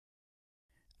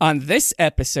On this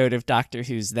episode of Doctor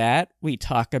Who's That, we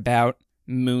talk about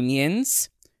Moonians,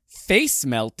 face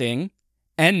melting,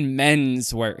 and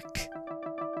men's work.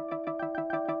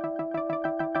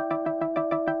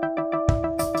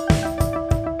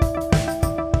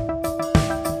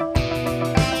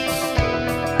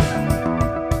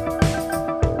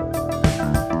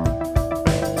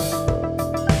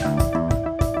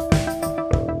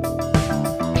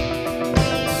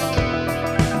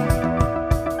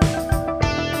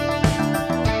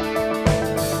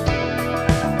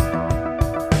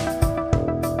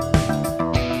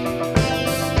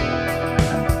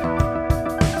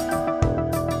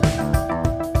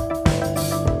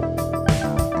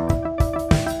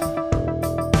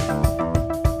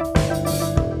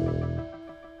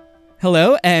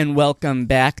 Hello and welcome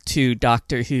back to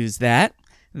Doctor Who's That.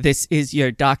 This is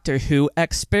your Doctor Who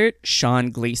expert,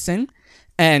 Sean Gleason.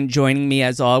 And joining me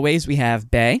as always, we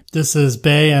have Bay. This is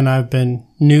Bay, and I've been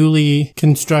newly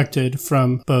constructed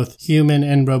from both human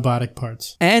and robotic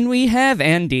parts. And we have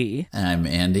Andy. I'm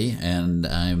Andy, and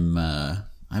I'm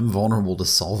vulnerable to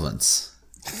solvents.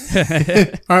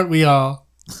 Aren't we all?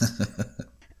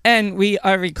 And we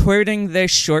are recording this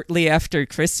shortly after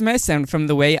Christmas, and from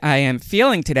the way I am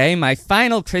feeling today, my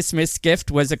final Christmas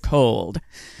gift was a cold.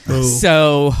 Oh.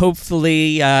 So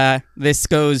hopefully this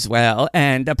goes well,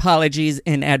 and apologies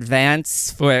in advance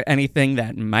for anything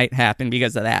that might happen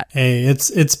because of that. Hey,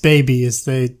 it's babies.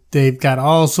 They've got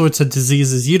all sorts of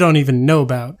diseases you don't even know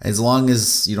about. As long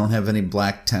as you don't have any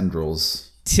black tendrils,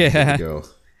 there you go.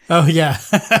 Oh, yeah.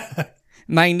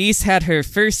 My niece had her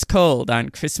first cold on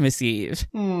Christmas Eve.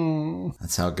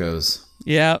 That's how it goes.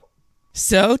 Yeah.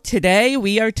 So today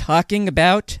we are talking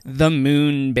about the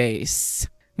Moon Base,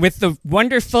 with the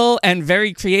wonderful and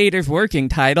very creative working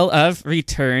title of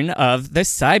Return of the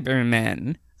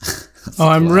Cybermen. Oh,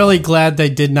 I'm really glad they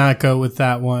did not go with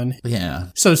that one. Yeah.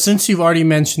 So since you've already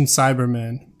mentioned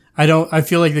Cybermen, I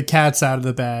feel like the cat's out of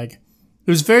the bag. It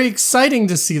was very exciting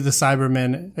to see the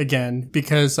Cybermen again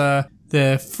because,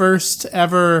 the first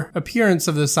ever appearance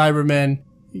of the Cybermen,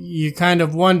 you kind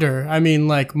of wonder. I mean,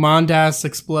 like, Mondas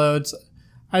explodes.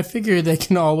 I figure they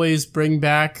can always bring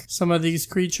back some of these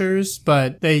creatures,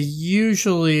 but they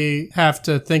usually have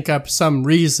to think up some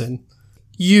reason.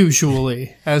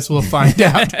 Usually, as we'll find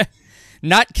out.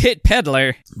 Not Kit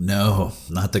Pedler. No,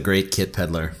 not the great Kit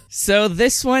Pedler. So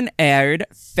this one aired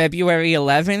February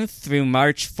 11th through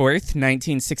March 4th,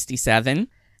 1967.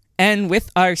 And with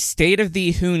our State of the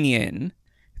Union,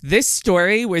 this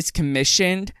story was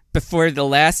commissioned before the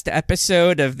last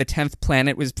episode of The 10th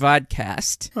Planet was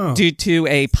broadcast, due to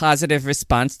a positive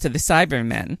response to the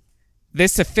Cybermen.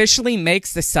 This officially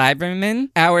makes the Cybermen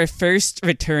our first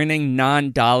returning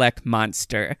non-Dalek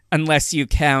monster, unless you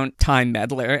count Time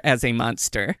Meddler as a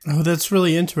monster. Oh, that's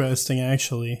really interesting,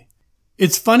 actually.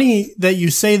 It's funny that you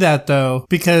say that, though,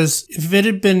 because if it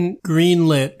had been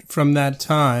greenlit from that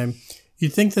time,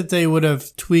 you'd think that they would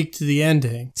have tweaked the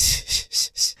ending.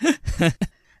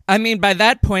 I mean, by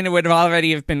that point, it would have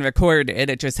already have been recorded.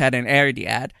 It just hadn't aired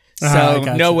yet. So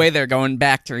no way they're going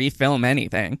back to refilm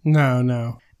anything.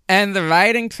 No. And the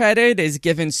writing credit is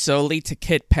given solely to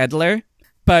Kit Pedler.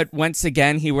 But once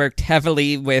again, he worked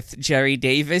heavily with Jerry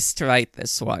Davis to write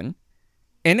this one.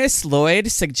 Innes Lloyd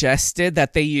suggested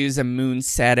that they use a moon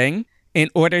setting in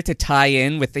order to tie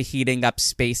in with the heating up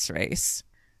space race.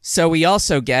 So we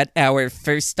also get our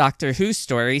first Doctor Who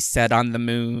story set on the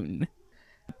moon.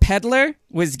 Pedler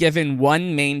was given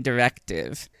one main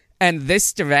directive, and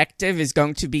this directive is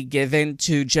going to be given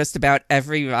to just about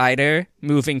every writer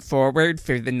moving forward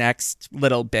for the next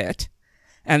little bit.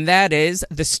 And that is,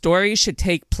 the story should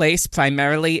take place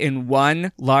primarily in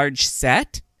one large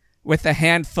set, with a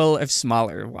handful of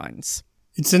smaller ones.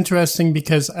 It's interesting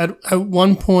because at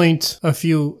one point a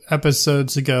few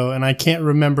episodes ago, and I can't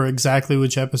remember exactly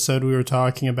which episode we were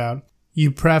talking about,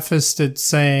 you prefaced it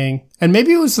saying, and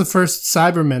maybe it was the first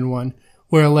Cybermen one,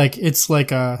 where like it's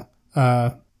like a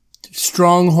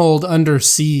stronghold under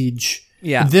siege.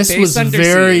 Yeah, this was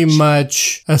very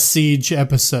much a siege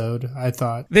episode, I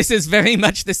thought. This is very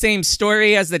much the same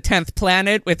story as the 10th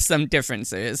Planet with some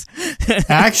differences.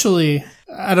 Actually,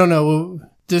 I don't know.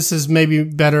 This is maybe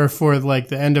better for like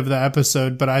the end of the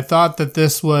episode, but I thought that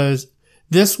this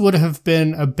would have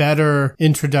been a better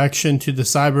introduction to the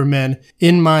Cybermen,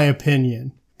 in my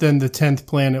opinion, than the 10th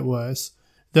Planet was.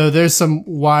 Though there's some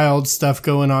wild stuff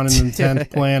going on in the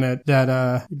 10th Planet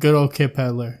that good old Kit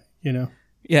Pedler, you know.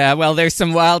 Yeah, well, there's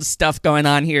some wild stuff going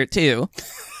on here too.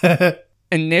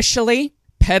 Initially,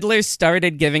 Pedler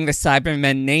started giving the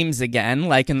Cybermen names again,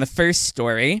 like in the first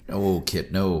story. Oh,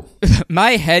 Kit, no.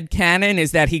 My headcanon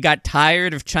is that he got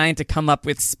tired of trying to come up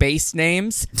with space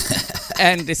names.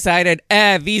 and decided,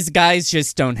 these guys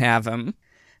just don't have him.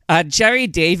 Jerry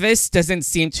Davis doesn't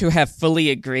seem to have fully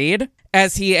agreed,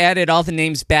 as he added all the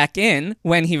names back in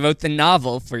when he wrote the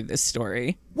novel for this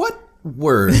story. What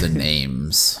were the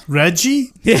names?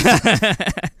 Reggie?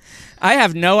 I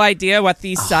have no idea what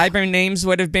these cyber names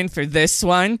would have been for this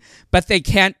one, but they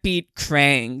can't beat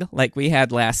Krang like we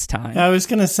had last time. I was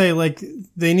going to say, like,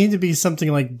 they need to be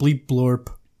something like Bleep Blorp.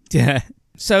 Yeah.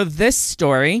 So this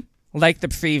story, like the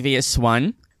previous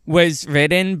one, was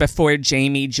written before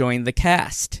Jamie joined the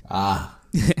cast.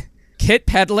 Kit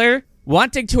Pedler,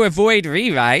 wanting to avoid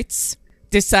rewrites,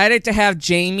 decided to have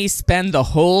Jamie spend the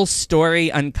whole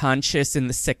story unconscious in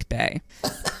the sickbay.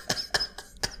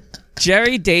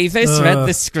 Jerry Davis read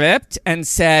the script and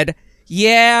said,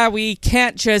 yeah, we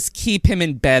can't just keep him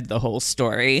in bed the whole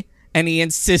story, and he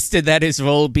insisted that his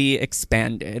role be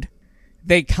expanded.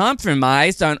 They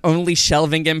compromised on only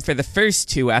shelving him for the first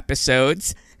 2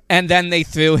 episodes, and then they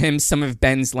threw him some of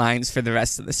Ben's lines for the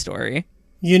rest of the story.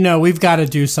 You know, we've got to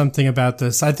do something about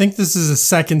this. I think this is the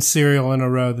second serial in a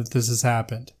row that this has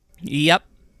happened. Yep.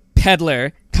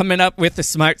 Pedler, coming up with the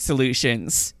smart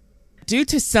solutions. Due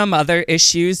to some other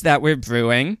issues that were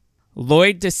brewing,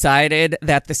 Lloyd decided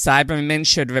that the Cybermen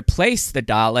should replace the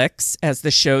Daleks as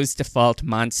the show's default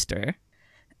monster.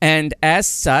 And as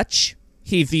such,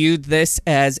 he viewed this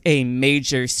as a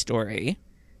major story.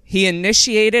 He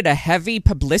initiated a heavy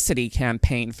publicity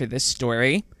campaign for this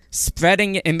story,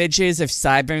 spreading images of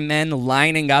Cybermen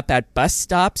lining up at bus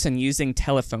stops and using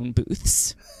telephone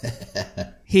booths.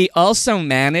 He also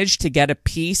managed to get a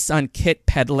piece on Kit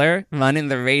Pedler run in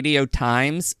the Radio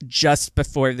Times just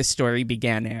before the story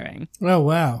began airing. Oh,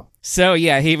 wow. So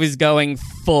yeah, he was going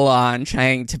full on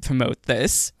trying to promote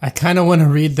this. I kind of want to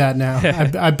read that now.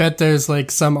 I bet there's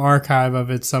like some archive of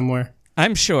it somewhere.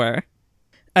 I'm sure.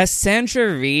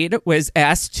 Sandra Reed was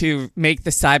asked to make the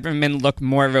Cybermen look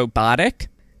more robotic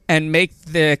and make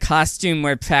the costume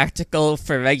more practical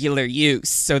for regular use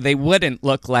so they wouldn't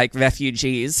look like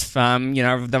refugees from,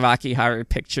 the Rocky Horror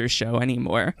Picture Show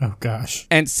anymore. Oh, gosh.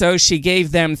 And so she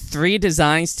gave them 3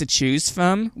 designs to choose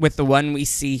from, with the one we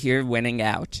see here winning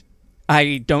out.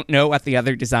 I don't know what the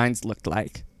other designs looked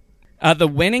like. The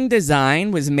winning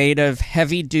design was made of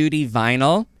heavy-duty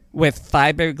vinyl with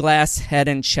fiberglass head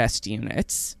and chest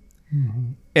units.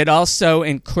 Mm-hmm. It also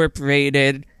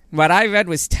incorporated what I read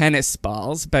was tennis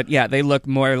balls, but yeah, they look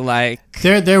more like...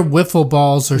 They're wiffle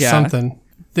balls or something.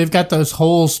 They've got those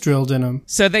holes drilled in them.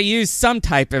 So they use some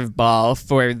type of ball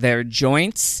for their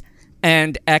joints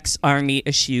and ex-Army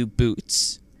issue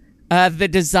boots. The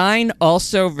design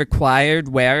also required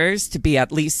wearers to be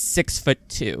at least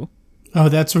 6'2". Oh,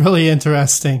 that's really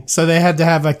interesting. So they had to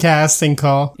have a casting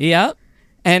call. Yep.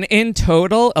 And in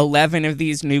total, 11 of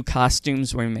these new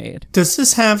costumes were made. Does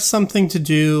this have something to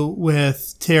do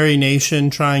with Terry Nation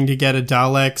trying to get a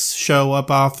Daleks show up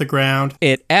off the ground?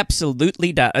 It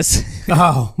absolutely does.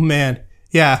 Oh, man.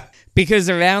 Yeah.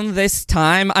 Because around this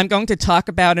time, I'm going to talk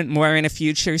about it more in a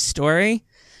future story,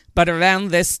 but around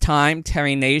this time,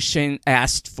 Terry Nation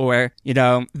asked for,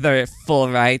 the full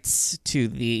rights to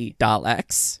the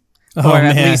Daleks. Oh, or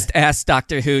at man. least asked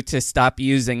Doctor Who to stop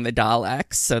using the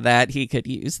Daleks so that he could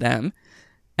use them.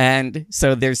 And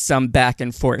so there's some back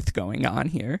and forth going on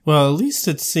here. Well, at least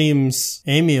it seems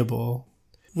amiable.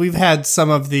 We've had some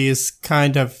of these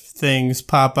kind of things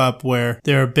pop up where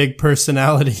there are big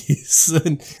personalities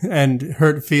and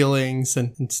hurt feelings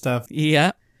and stuff.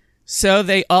 Yeah. So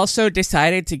they also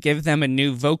decided to give them a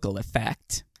new vocal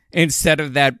effect instead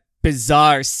of that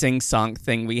bizarre sing-song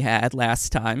thing we had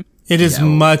last time. It is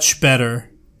much better.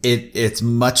 It's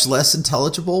much less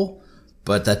intelligible,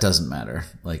 but that doesn't matter.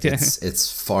 Like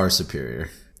it's far superior.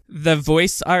 The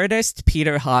voice artist,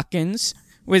 Peter Hawkins,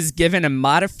 was given a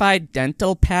modified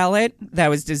dental palate that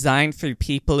was designed for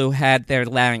people who had their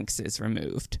larynxes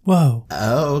removed. Whoa.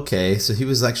 Oh, okay. So he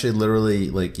was actually literally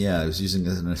he was using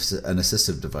an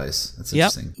assistive device. That's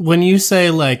interesting. When you say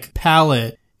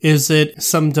palate, is it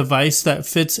some device that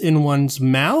fits in one's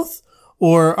mouth?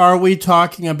 Or are we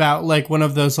talking about one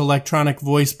of those electronic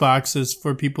voice boxes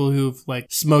for people who've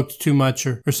smoked too much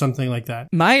or something like that?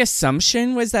 My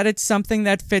assumption was that it's something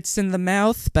that fits in the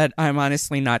mouth, but I'm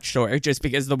honestly not sure just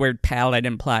because the word palate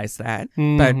implies that.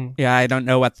 Mm-hmm. But yeah, I don't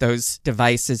know what those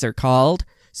devices are called,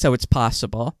 so it's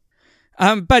possible.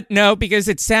 But no, because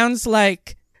it sounds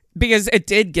because it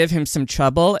did give him some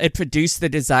trouble, it produced the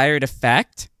desired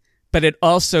effect. But it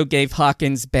also gave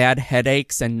Hawkins bad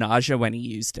headaches and nausea when he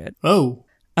used it. Oh.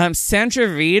 Sandra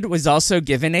Reed was also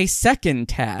given a second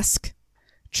task.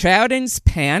 Troughton's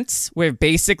pants were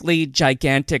basically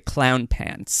gigantic clown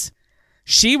pants.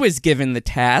 She was given the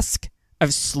task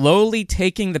of slowly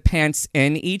taking the pants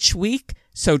in each week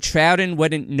so Troughton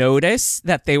wouldn't notice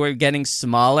that they were getting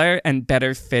smaller and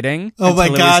better fitting. Oh my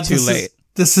God, too late.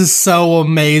 This is so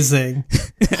amazing.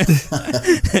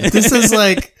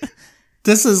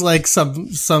 This is like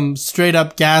some straight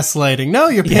up gaslighting. No,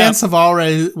 your pants have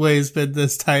always been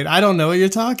this tight. I don't know what you're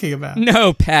talking about.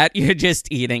 No, Pat, you're just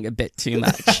eating a bit too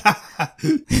much.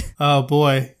 Oh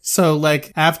boy. So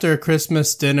like after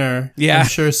Christmas dinner, I'm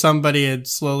sure somebody had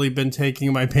slowly been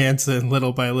taking my pants in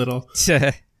little by little.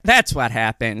 That's what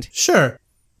happened. Sure.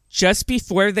 Just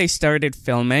before they started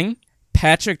filming,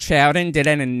 Patrick Troughton did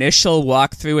an initial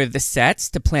walkthrough of the sets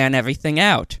to plan everything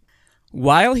out.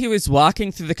 While he was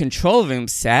walking through the control room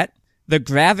set, the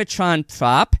Gravitron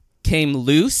prop came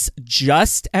loose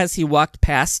just as he walked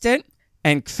past it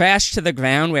and crashed to the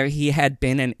ground where he had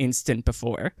been an instant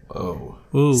before. Oh.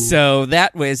 Ooh. So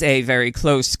that was a very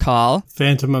close call.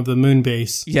 Phantom of the Moon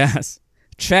base. Yes.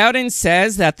 Troughton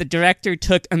says that the director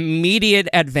took immediate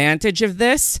advantage of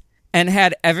this and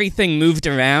had everything moved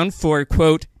around for,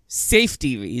 quote,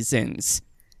 safety reasons,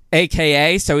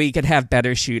 aka so he could have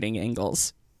better shooting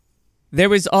angles. There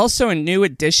was also a new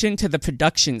addition to the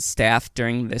production staff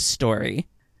during this story.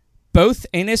 Both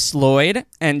Innes Lloyd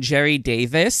and Jerry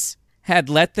Davis had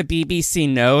let the BBC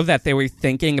know that they were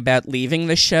thinking about leaving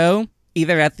the show,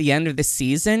 either at the end of the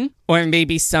season or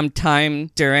maybe sometime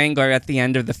during or at the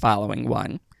end of the following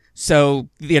one. So,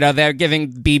 they're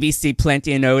giving BBC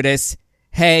plenty of notice.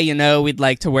 Hey, we'd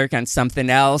like to work on something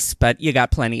else, but you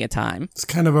got plenty of time. It's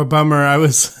kind of a bummer.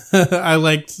 I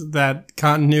liked that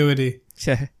continuity.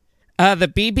 The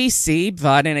BBC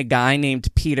brought in a guy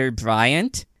named Peter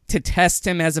Bryant to test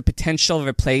him as a potential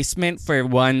replacement for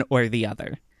one or the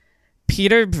other.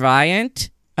 Peter Bryant,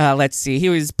 he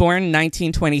was born in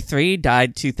 1923,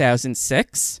 died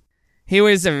 2006. He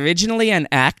was originally an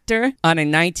actor on a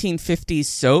 1950s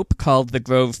soap called The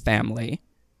Grove Family.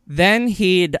 Then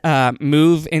he'd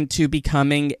move into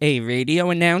becoming a radio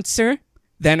announcer,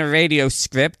 then a radio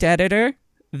script editor.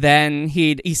 Then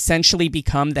he'd essentially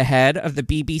become the head of the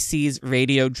BBC's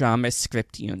radio drama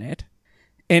script unit.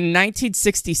 In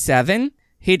 1967,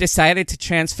 he decided to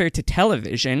transfer to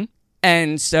television.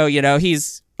 And so,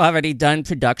 he's already done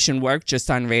production work just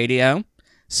on radio.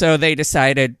 So they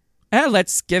decided,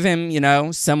 let's give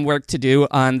him, some work to do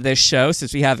on this show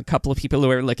since we have a couple of people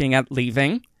who are looking at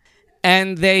leaving.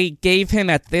 And they gave him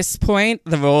at this point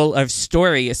the role of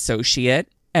story associate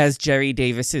as Jerry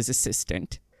Davis's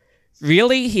assistant.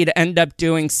 Really, he'd end up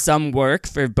doing some work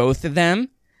for both of them,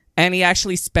 and he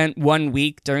actually spent 1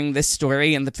 week during this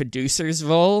story in the producer's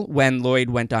role when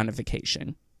Lloyd went on a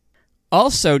vacation.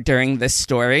 Also during this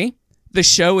story, the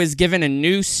show was given a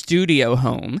new studio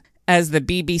home, as the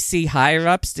BBC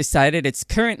higher-ups decided its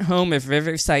current home of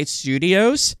Riverside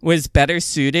Studios was better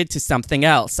suited to something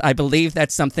else. I believe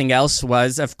that something else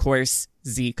was, of course,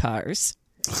 Z-Cars.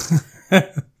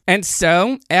 And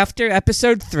so, after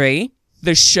episode 3,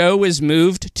 the show was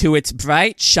moved to its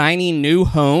bright, shiny new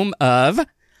home of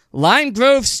Lime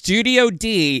Grove Studio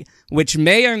D, which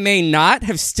may or may not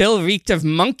have still reeked of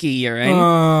monkey urine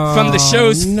from the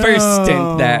show's first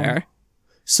stint there.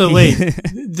 So wait,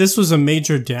 this was a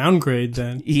major downgrade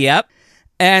then? Yep.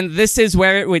 And this is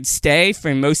where it would stay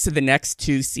for most of the next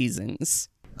 2 seasons.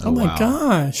 Oh my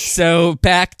gosh. So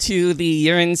back to the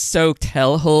urine-soaked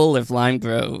hellhole of Lime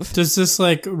Grove. Does this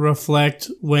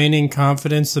reflect waning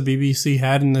confidence the BBC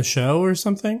had in the show or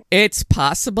something? It's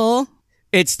possible.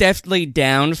 It's definitely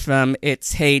down from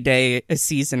its heyday a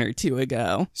season or 2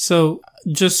 ago. So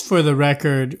just for the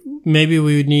record, maybe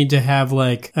we would need to have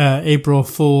April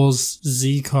Fool's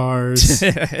Z-Cars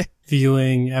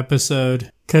viewing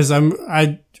episode. Because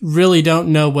I really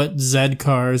don't know what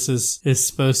Z-Cars is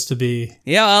supposed to be.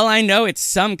 Yeah, all I know, it's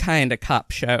some kind of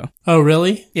cop show. Oh,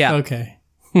 really? Yeah. Okay.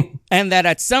 And that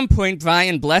at some point,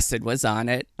 Brian Blessed was on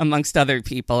it, amongst other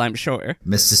people, I'm sure.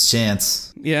 Missed his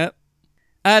chance. Yep.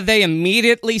 They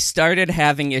immediately started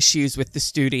having issues with the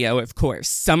studio, of course.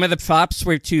 Some of the props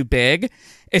were too big,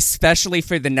 especially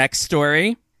for the next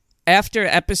story. After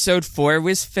episode 4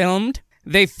 was filmed,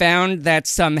 they found that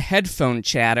some headphone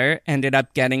chatter ended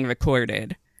up getting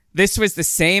recorded. This was the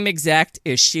same exact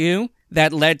issue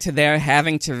that led to their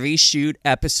having to reshoot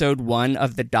episode 1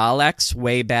 of The Daleks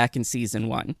way back in season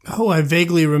 1. Oh, I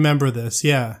vaguely remember this,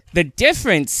 yeah. The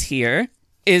difference here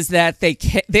is that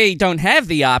they don't have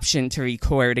the option to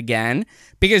record again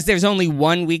because there's only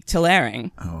 1 week till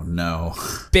airing. Oh, no.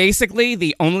 Basically,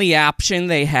 the only option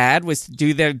they had was to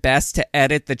do their best to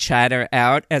edit the chatter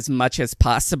out as much as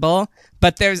possible.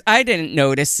 But I didn't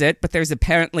notice it, but there's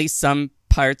apparently some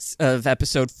parts of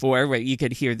episode 4 where you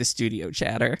could hear the studio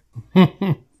chatter.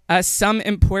 Some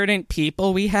important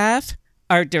people we have.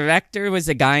 Our director was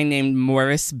a guy named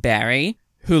Morris Barry,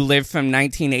 who lived from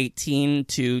 1918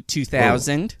 to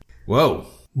 2000. Whoa.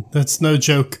 That's no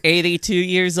joke. 82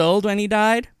 years old when he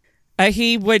died.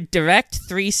 He would direct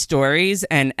 3 stories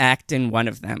and act in one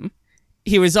of them.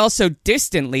 He was also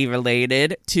distantly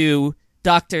related to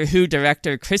Doctor Who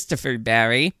director Christopher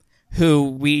Barry, who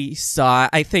we saw.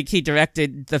 I think he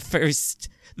directed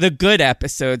the good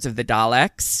episodes of the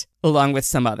Daleks, along with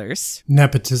some others.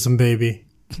 Nepotism, baby.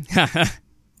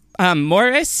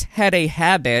 Morris had a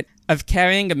habit of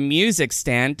carrying a music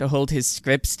stand to hold his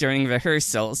scripts during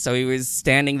rehearsals, so he was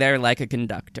standing there like a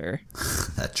conductor.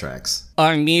 That tracks.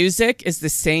 Our music is the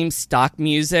same stock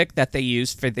music that they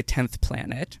used for the 10th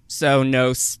Planet, so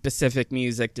no specific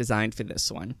music designed for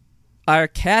this one. Our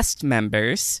cast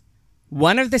members,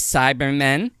 one of the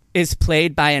Cybermen is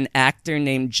played by an actor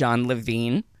named John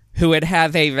Levine, who would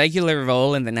have a regular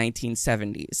role in the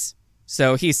 1970s.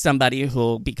 So he's somebody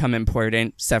who'll become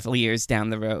important several years down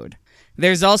the road.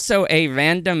 There's also a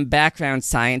random background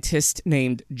scientist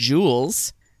named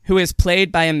Jules, who is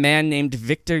played by a man named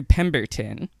Victor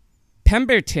Pemberton.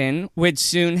 Pemberton would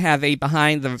soon have a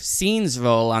behind-the-scenes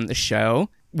role on the show,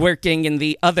 working in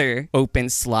the other open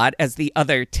slot as the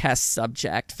other test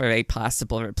subject for a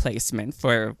possible replacement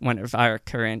for one of our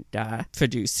current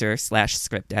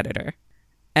producer/script editor.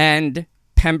 And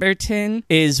Pemberton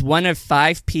is one of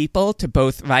 5 people to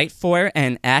both write for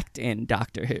and act in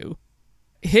Doctor Who.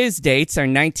 His dates are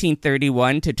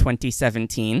 1931 to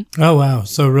 2017. Oh, wow.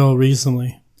 So real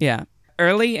recently. Yeah.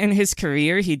 Early in his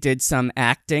career, he did some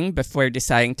acting before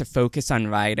deciding to focus on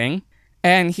writing.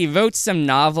 And he wrote some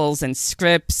novels and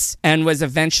scripts and was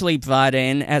eventually brought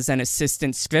in as an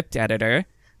assistant script editor,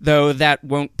 though that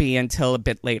won't be until a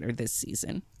bit later this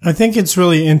season. I think it's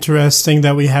really interesting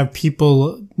that we have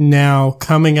people now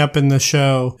coming up in the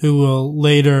show who will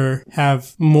later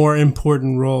have more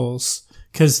important roles.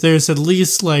 Because there's at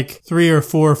least like 3 or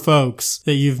 4 folks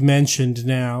that you've mentioned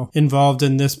now involved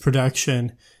in this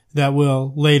production that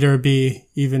will later be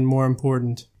even more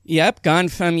important. Yep, gone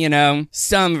from,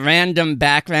 some random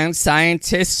background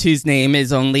scientist whose name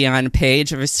is only on a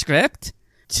page of a script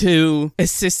to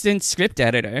assistant script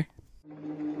editor.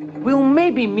 We'll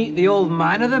maybe meet the old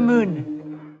man of the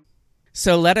moon.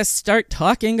 So let us start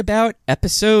talking about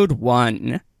episode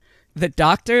 1. The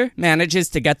Doctor manages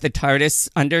to get the TARDIS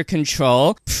under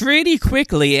control pretty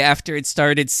quickly after it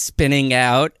started spinning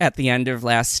out at the end of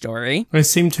last story. I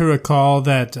seem to recall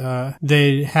that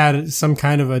they had some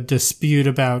kind of a dispute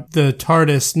about the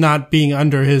TARDIS not being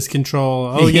under his control.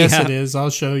 Oh, yes, Yeah. it is. I'll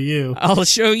show you. I'll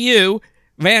show you.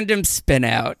 Random spin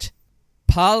out.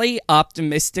 Polly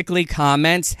optimistically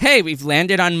comments, "Hey, we've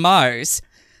landed on Mars."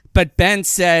 But Ben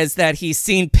says that he's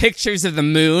seen pictures of the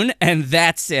moon and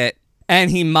that's it. And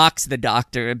he mocks the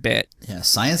Doctor a bit. Yeah,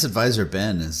 science advisor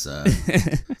Ben is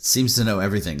seems to know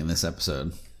everything in this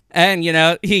episode. And,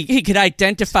 he could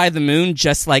identify the moon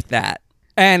just like that.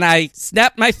 And I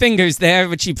snapped my fingers there,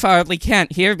 which you probably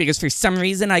can't hear because for some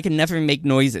reason I can never make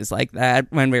noises like that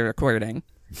when we're recording.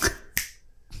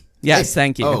 Yes, Hey.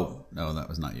 thank you. Oh, no, that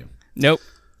was not you. Nope.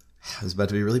 I was about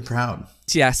to be really proud.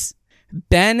 Yes.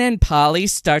 Ben and Polly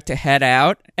start to head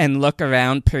out and look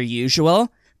around per usual.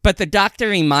 But the Doctor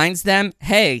reminds them,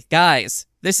 "Hey, guys,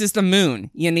 this is the moon.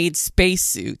 You need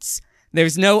spacesuits.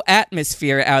 There's no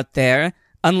atmosphere out there,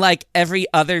 unlike every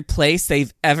other place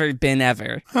they've ever been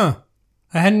ever." Huh.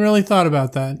 I hadn't really thought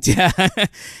about that. Yeah,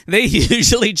 they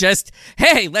usually just,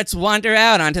 "Hey, let's wander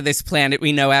out onto this planet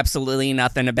we know absolutely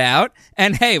nothing about,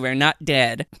 and hey, we're not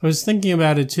dead." I was thinking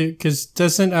about it too, because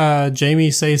doesn't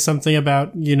Jamie say something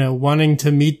about, wanting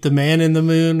to meet the man in the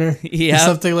moon or Yeah.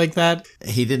 something like that?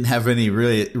 He didn't have any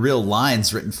real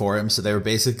lines written for him, so they were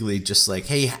basically just like,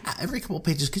 hey, every couple of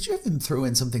pages, could you have him throw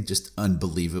in something just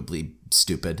unbelievably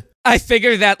stupid? I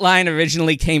figure that line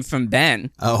originally came from Ben.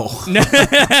 Oh.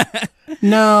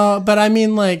 No, but I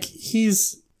mean, like,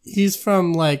 he's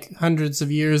from, like, hundreds of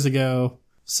years ago.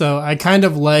 So I kind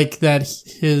of like that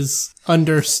his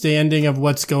understanding of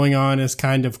what's going on is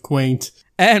kind of quaint.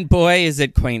 And boy, is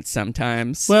it quaint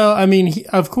sometimes. Well, I mean,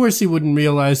 of course he wouldn't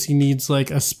realize he needs, like,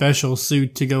 a special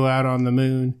suit to go out on the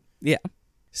moon. Yeah.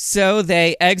 So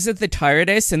they exit the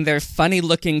TARDIS in their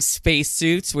funny-looking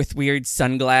spacesuits with weird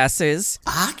sunglasses.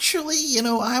 Actually,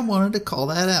 I wanted to call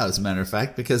that out, as a matter of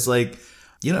fact, because, like,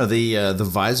 the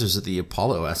visors of the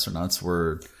Apollo astronauts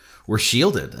were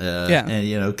shielded. Yeah.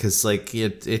 And, because, like,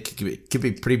 it could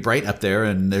be pretty bright up there,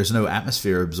 and there's no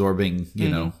atmosphere absorbing,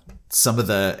 some of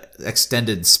the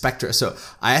extended spectra. So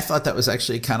I thought that was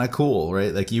actually kind of cool,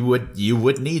 right? Like, you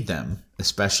would need them,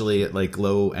 especially at, like,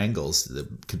 low angles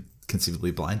that could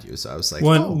conceivably blind you. So I was like,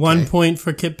 one point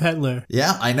for Kit Pedler.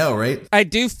 Yeah, I know, right? I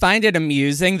do find it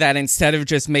amusing that instead of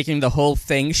just making the whole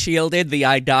thing shielded, the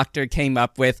eye doctor came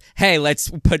up with, hey,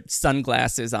 let's put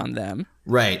sunglasses on them.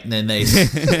 Right, and then they,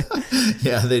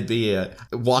 they'd be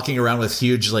walking around with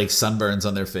huge like sunburns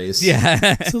on their face.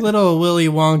 Yeah. It's a little Willy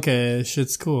Wonka-ish.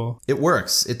 It's cool. It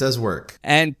works. It does work.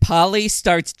 And Polly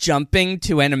starts jumping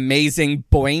to an amazing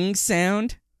boing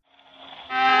sound.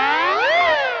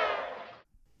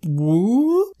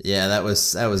 Woo? Yeah, that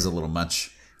was a little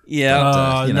much.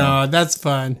 Yeah. Oh, no, that's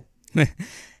fun.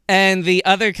 And the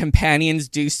other companions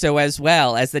do so as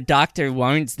well, as the doctor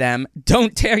warns them,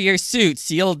 don't tear your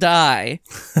suits, you'll die.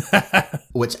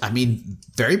 Which, I mean,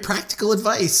 very practical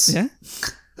advice. Yeah.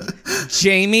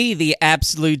 Jamie, the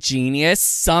absolute genius,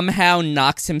 somehow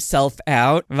knocks himself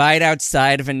out right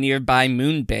outside of a nearby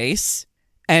moon base,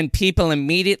 and people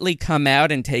immediately come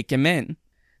out and take him in.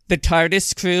 The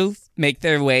TARDIS crew make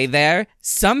their way there,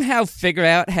 somehow figure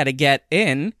out how to get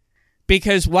in,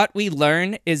 because what we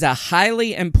learn is a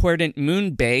highly important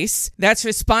moon base that's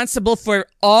responsible for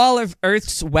all of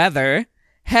Earth's weather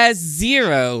has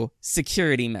 0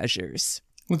 security measures.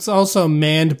 It's also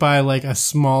manned by like a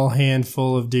small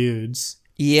handful of dudes.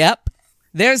 Yep.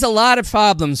 There's a lot of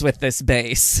problems with this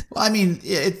base. Well, I mean,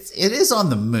 it is on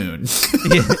the moon.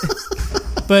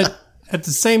 But at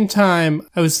the same time,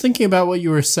 I was thinking about what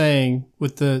you were saying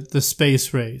with the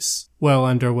space race well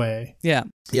underway. Yeah.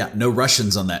 Yeah, no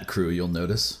Russians on that crew, you'll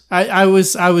notice. I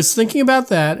was thinking about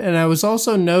that, and I was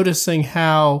also noticing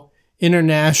how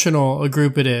international a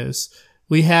group it is.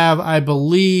 We have, I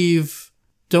believe,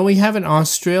 don't we have an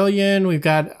Australian? We've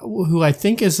got who I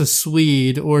think is a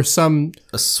Swede or some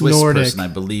A Swiss Nordic person, I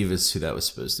believe, is who that was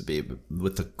supposed to be, but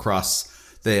with the cross.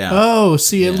 They, Oh,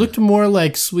 see, yeah. It looked more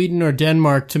like Sweden or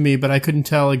Denmark to me, but I couldn't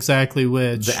tell exactly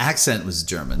which. The accent was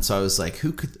German, so I was like,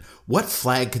 what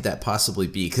flag could that possibly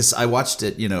be? Because I watched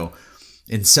it,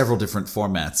 in several different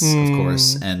formats, of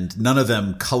course, and none of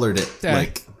them colored it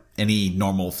like any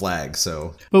normal flag.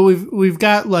 So, But we've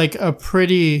got like a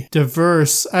pretty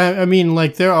diverse. I mean,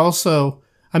 like they're also.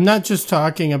 I'm not just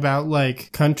talking about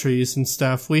like countries and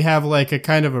stuff. We have like a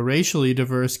kind of a racially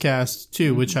diverse cast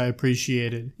too, which I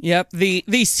appreciated. Yep.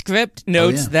 The script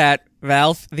notes that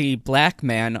Ralph, the black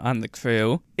man on the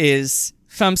crew, is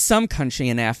from some country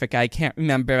in Africa. I can't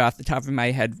remember off the top of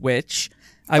my head which.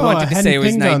 I wanted to say it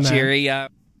was Nigeria.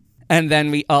 And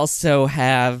then we also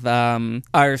have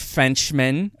our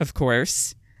Frenchman, of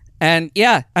course. And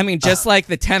yeah, I mean, just like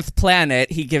the 10th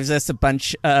planet, he gives us a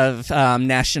bunch of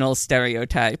national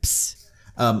stereotypes.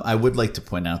 I would like to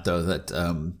point out, though, that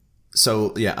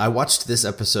I watched this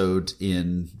episode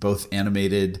in both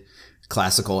animated,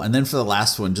 classical, and then for the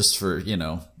last one, just for,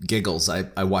 giggles,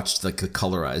 I watched like the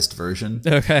colorized version.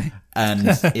 Okay. And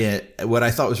what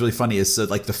I thought was really funny is that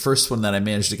like the first one that I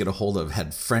managed to get a hold of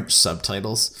had French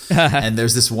subtitles. And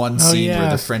there's this one scene where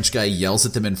the French guy yells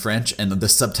at them in French and the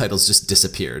subtitles just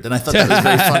disappeared. And I thought that was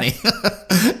very funny.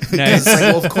 Nice. It's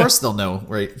like, well, of course they'll know,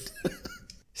 right?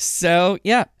 So,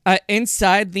 yeah,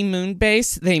 inside the moon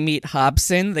base, they meet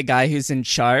Hobson, the guy who's in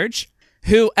charge,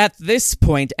 who, at this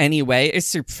point anyway, is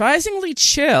surprisingly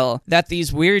chill that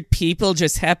these weird people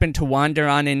just happen to wander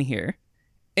on in here.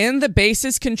 In the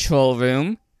base's control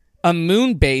room, a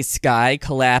moon base guy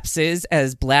collapses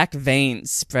as black veins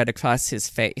spread across his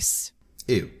face.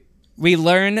 Ew. We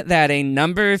learn that a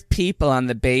number of people on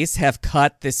the base have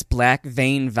caught this black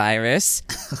vein virus,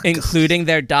 including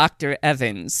their Dr.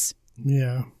 Evans.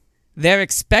 Yeah. They're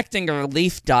expecting a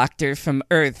relief doctor from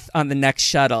Earth on the next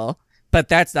shuttle, but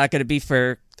that's not going to be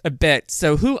for a bit.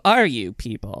 So who are you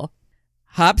people?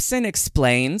 Hobson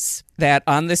explains that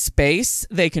on the space,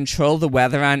 they control the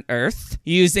weather on Earth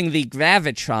using the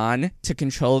gravitron to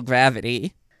control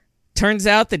gravity. Turns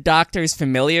out the doctor's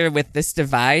familiar with this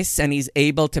device and he's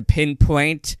able to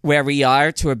pinpoint where we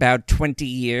are to about 20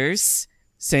 years,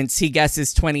 since he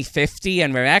guesses 2050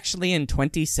 and we're actually in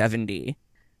 2070.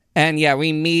 And yeah,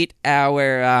 we meet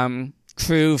our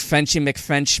crew, Frenchy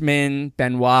McFrenchman,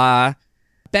 Benoit.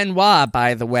 Benoit,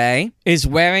 by the way, is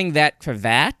wearing that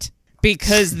cravat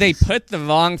because they put the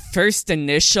wrong first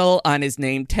initial on his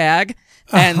name tag,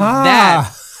 and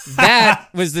that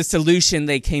was the solution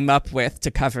they came up with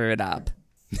to cover it up.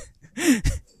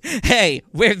 Hey,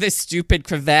 wear this stupid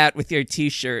cravat with your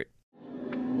t-shirt.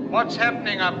 What's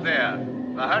happening up there?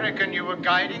 The hurricane you were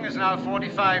guiding is now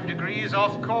 45 degrees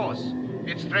off course.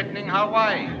 It's threatening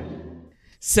Hawaii.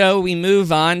 So we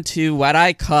move on to what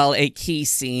I call a key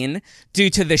scene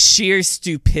due to the sheer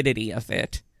stupidity of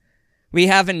it. We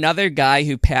have another guy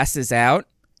who passes out,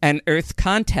 and Earth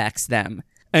contacts them,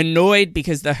 annoyed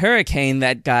because the hurricane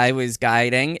that guy was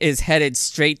guiding is headed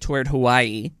straight toward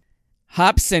Hawaii.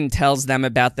 Hobson tells them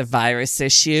about the virus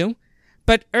issue,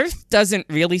 but Earth doesn't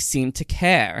really seem to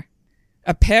care.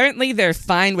 Apparently, they're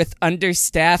fine with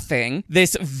understaffing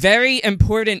this very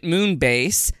important moon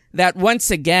base that, once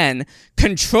again,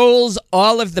 controls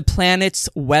all of the planet's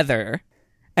weather.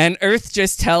 And Earth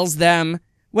just tells them,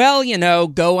 well,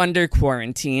 go under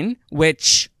quarantine,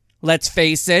 which, let's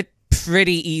face it,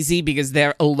 pretty easy because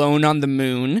they're alone on the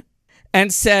moon,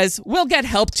 and says, we'll get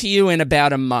help to you in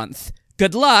about a month.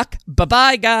 Good luck.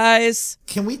 Bye-bye, guys.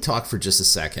 Can we talk for just a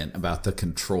second about the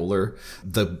controller,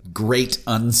 the great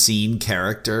unseen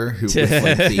character who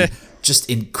with the just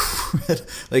the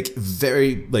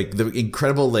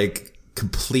incredible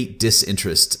complete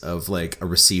disinterest of a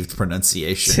received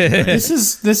pronunciation. Right? This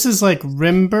is like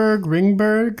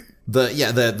Ringberg.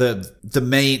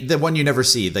 The one you never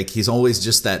see. He's always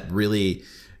just that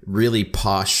really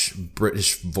posh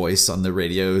British voice on the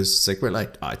radios. It's we're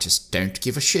I just don't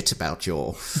give a shit about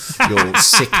your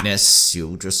sickness.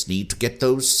 You just need to get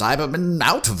those Cybermen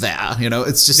out of there.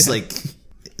 It's just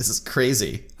this is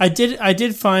crazy. I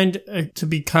did find it to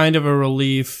be kind of a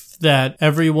relief that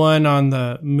everyone on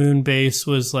the moon base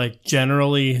was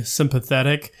generally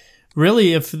sympathetic.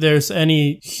 Really, if there's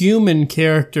any human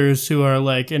characters who are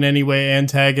in any way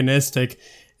antagonistic,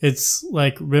 it's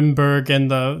Rimberg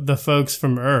and the folks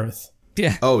from Earth.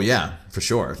 Yeah. Oh, yeah, for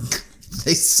sure.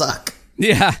 They suck.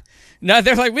 Yeah. No,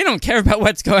 they're we don't care about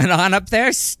what's going on up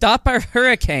there. Stop our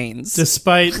hurricanes.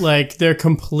 Despite, their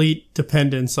complete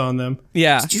dependence on them.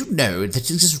 Yeah. Did you know that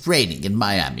it is raining in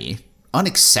Miami?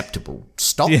 Unacceptable.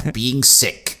 Stop being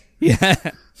sick. Yeah.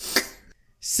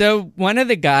 So one of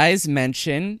the guys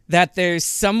mentioned that there's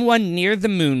someone near the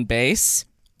moon base,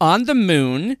 on the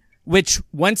moon, which,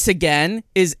 once again,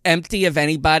 is empty of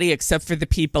anybody except for the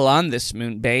people on this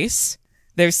moon base.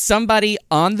 There's somebody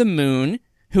on the moon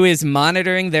who is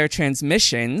monitoring their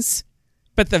transmissions,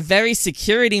 but the very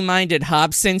security-minded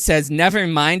Hobson says never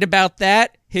mind about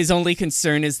that. His only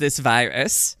concern is this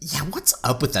virus. Yeah, what's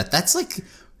up with that? That's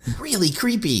really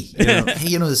creepy.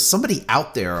 Hey, there's somebody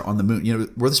out there on the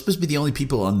moon. We're supposed to be the only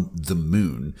people on the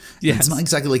moon. Yes. It's not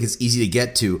exactly it's easy to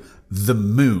get to the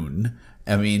moon.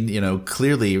 I mean,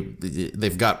 clearly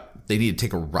they need to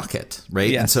take a rocket, right?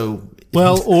 Yeah. And so...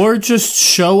 Well, or just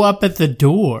show up at the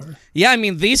door. Yeah, I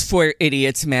mean, these 4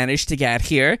 idiots managed to get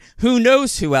here. Who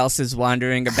knows who else is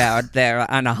wandering about there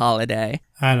on a holiday?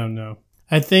 I don't know.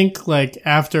 I think,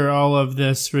 after all of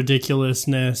this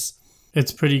ridiculousness,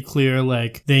 it's pretty clear,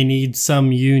 they need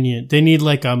some union. They need,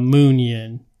 a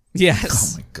moonion.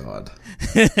 Yes. Oh, my God.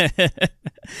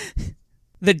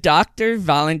 The doctor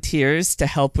volunteers to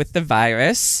help with the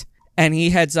virus, and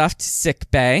he heads off to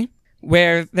sickbay,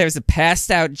 where there's a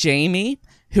passed-out Jamie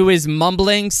who is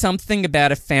mumbling something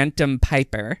about a phantom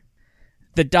Piper.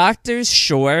 The doctor's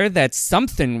sure that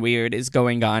something weird is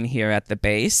going on here at the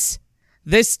base.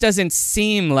 This doesn't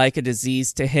seem like a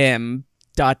disease to him, ...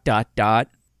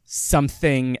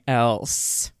 something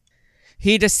else.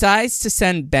 He decides to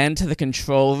send Ben to the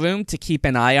control room to keep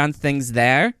an eye on things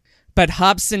there, but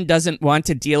Hobson doesn't want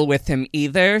to deal with him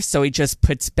either, so he just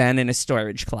puts Ben in a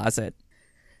storage closet.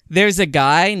 There's a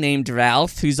guy named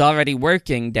Ralph who's already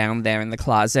working down there in the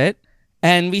closet,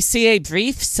 and we see a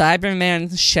brief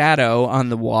Cyberman shadow on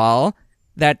the wall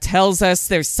that tells us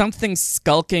there's something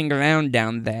skulking around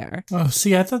down there. Oh,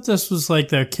 see, I thought this was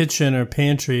their kitchen or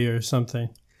pantry or something.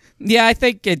 Yeah, I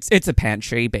think it's a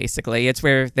pantry, basically. It's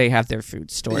where they have their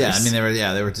food stores. Yeah, I mean,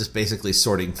 they were just basically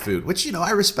sorting food, which,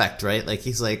 I respect, right?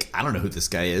 He's I don't know who this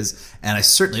guy is, and I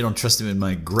certainly don't trust him in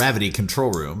my gravity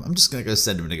control room. I'm just going to go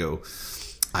send him to go,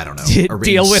 I don't know,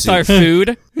 deal with soup. our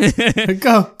food.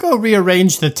 Go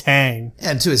rearrange the tang.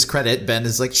 And to his credit, Ben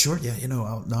is sure, yeah,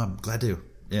 I'm glad to.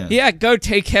 Yeah. Yeah, go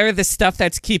take care of the stuff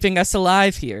that's keeping us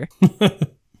alive here.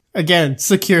 Again,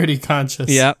 security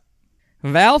conscious. Yep.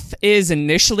 Ralph is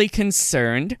initially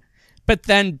concerned, but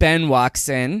then Ben walks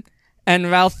in,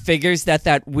 and Ralph figures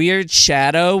that weird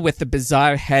shadow with the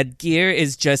bizarre headgear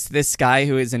is just this guy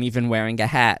who isn't even wearing a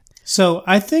hat. So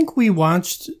I think we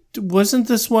watched, wasn't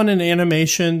this one an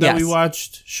animation that Yes. we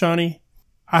watched, Shawnee?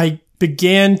 I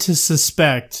began to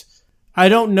suspect. I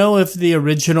don't know if the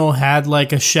original had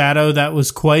a shadow that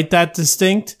was quite that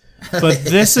distinct, but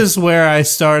this is where I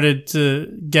started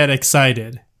to get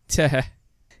excited.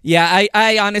 Yeah,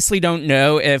 I honestly don't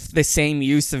know if the same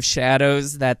use of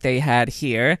shadows that they had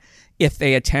here, if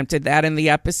they attempted that in the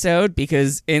episode,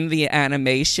 because in the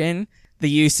animation, the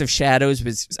use of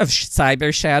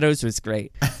cyber shadows was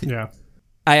great. Yeah.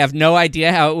 I have no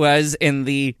idea how it was in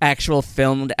the actual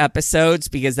filmed episodes,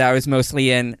 because that was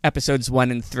mostly in episodes 1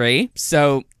 and 3,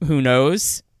 so who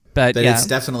knows? But yeah. It was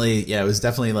definitely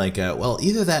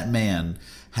either that man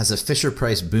has a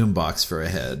Fisher-Price boombox for a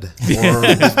head. Or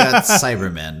we've got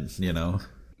Cybermen, you know.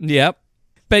 Yep.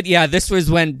 But yeah, this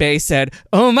was when Bay said,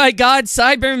 "Oh my god,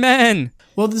 Cybermen!"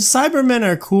 Well, the Cybermen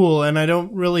are cool, and I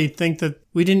don't really think that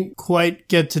we didn't quite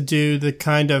get to do the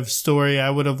kind of story I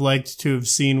would have liked to have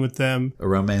seen with them. A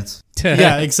romance?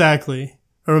 Yeah, exactly.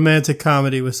 A romantic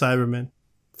comedy with Cybermen.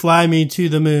 Fly me to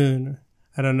the moon.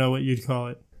 I don't know what you'd call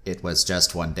it. It was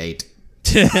just one date.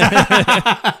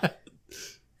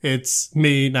 It's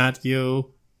me, not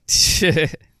you.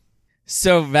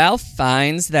 So Ralph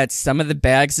finds that some of the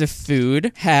bags of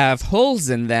food have holes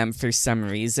in them for some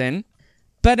reason,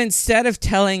 but instead of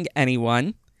telling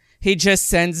anyone, he just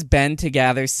sends Ben to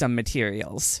gather some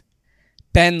materials.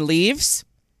 Ben leaves,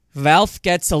 Ralph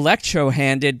gets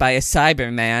electro-handed by a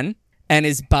Cyberman, and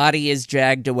his body is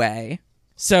dragged away.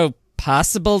 So,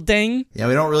 possible ding? Yeah,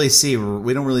 we don't really see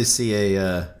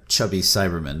a chubby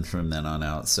Cyberman from then on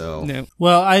out, so... No.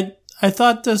 Well, I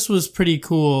thought this was pretty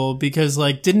cool because,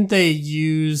 like, didn't they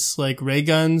use, like, ray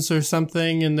guns or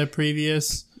something in the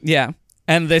previous? Yeah,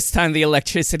 and this time the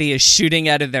electricity is shooting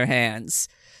out of their hands.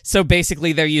 So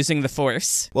basically they're using the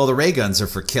Force. Well, the ray guns are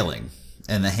for killing,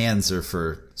 and the hands are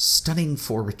for stunning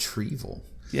for retrieval.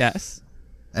 Yes.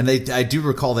 And I do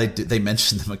recall they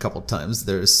mentioned them a couple times.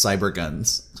 There's cyber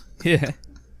guns. Yeah.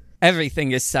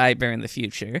 Everything is cyber in the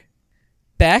future.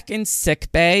 Back in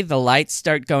sickbay, the lights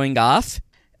start going off,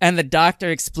 and the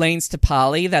doctor explains to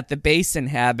Polly that the base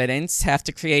inhabitants have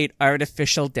to create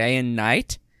artificial day and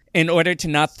night in order to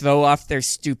not throw off their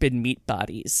stupid meat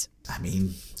bodies. I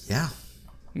mean, yeah.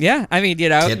 Yeah, I mean, you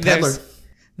know, Kid Peddler.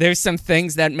 there's some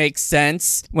things that make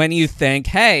sense when you think,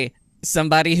 hey,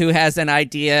 somebody who has an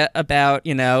idea about,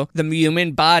 you know, the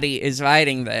human body is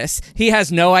writing this. He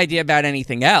has no idea about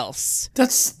anything else.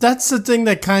 That's the thing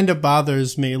that kind of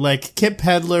bothers me. Like, Kit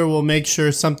Peddler will make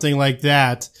sure something like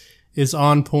that is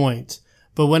on point.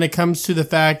 But when it comes to the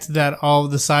fact that all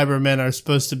of the Cybermen are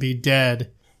supposed to be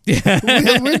dead,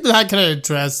 we're not going to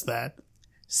address that.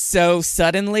 So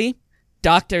suddenly,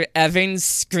 Dr. Evans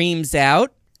screams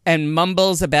out and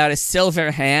mumbles about a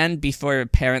silver hand before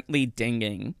apparently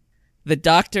dinging. The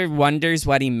doctor wonders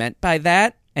what he meant by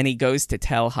that, and he goes to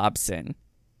tell Hobson.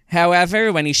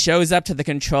 However, when he shows up to the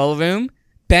control room,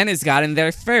 Ben has gotten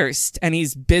there first, and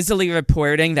he's busily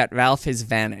reporting that Ralph has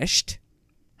vanished.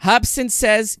 Hobson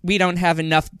says we don't have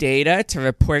enough data to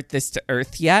report this to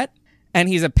Earth yet, and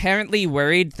he's apparently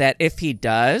worried that if he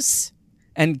does,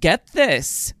 and get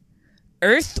this,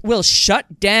 Earth will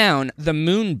shut down the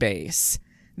moon base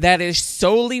that is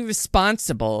solely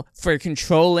responsible for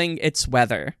controlling its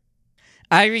weather.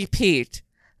 I repeat,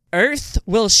 Earth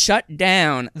will shut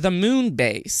down the moon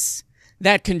base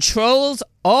that controls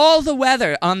all the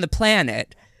weather on the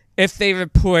planet if they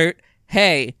report,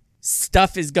 hey,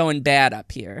 stuff is going bad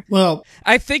up here. Well,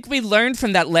 I think we learned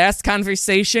from that last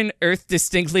conversation, Earth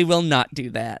distinctly will not do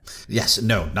that. Yes,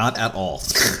 no, not at all.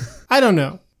 I don't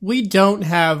know. We don't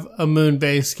have a moon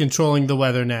base controlling the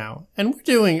weather now, and we're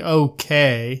doing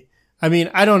okay. I mean,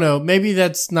 I don't know. Maybe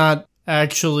that's not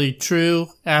actually true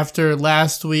after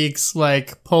last week's,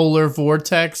 like, polar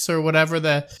vortex or whatever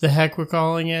the heck we're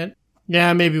calling it.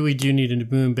 Yeah, maybe we do need a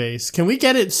moon base. Can we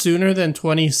get it sooner than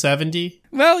 2070?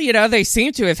 Well, you know, they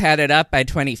seem to have had it up by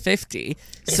 2050.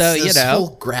 So, you know. It's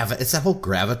that whole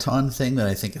graviton thing that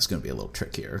I think is going to be a little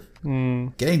trickier.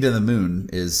 Getting to the moon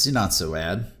is not so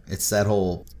bad. It's that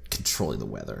whole controlling the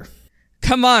weather.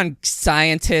 Come on,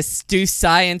 scientists, do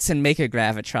science and make a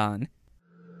gravitron.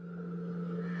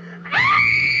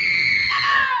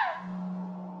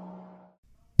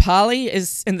 Polly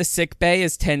is in the sickbay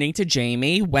is tending to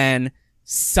Jamie when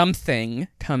something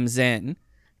comes in.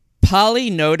 Polly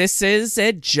notices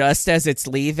it just as it's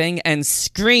leaving and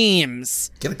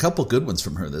screams. Get a couple good ones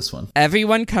from her this one.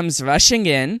 Everyone comes rushing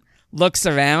in, looks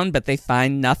around, but they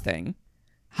find nothing.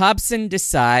 Hobson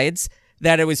decides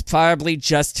that it was probably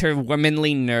just her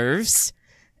womanly nerves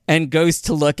and goes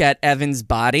to look at Evan's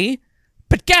body.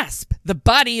 But gasp! The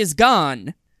body is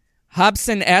gone!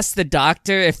 Hobson asks the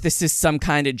doctor if this is some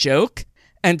kind of joke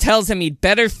and tells him he'd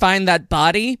better find that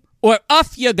body or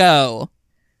off you go.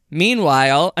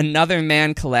 Meanwhile, another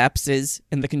man collapses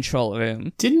in the control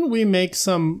room. Didn't we make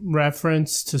some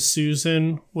reference to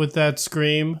Susan with that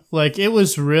scream? Like, it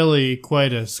was really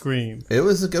quite a scream. It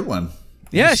was a good one.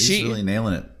 Yeah, she's really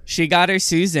nailing it. She got her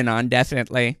Susan on,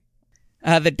 definitely.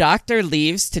 The doctor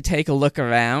leaves to take a look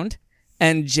around,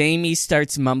 and Jamie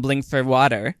starts mumbling for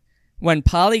water. When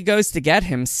Polly goes to get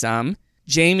him some,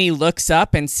 Jamie looks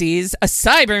up and sees a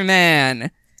Cyberman.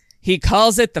 He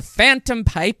calls it the Phantom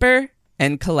Piper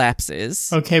and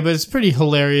collapses. Okay, but it's pretty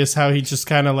hilarious how he just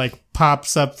kind of like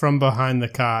pops up from behind the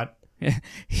cot.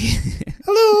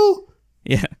 Hello!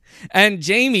 Yeah. And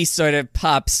Jamie sort of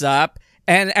pops up,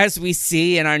 and as we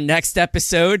see in our next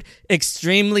episode,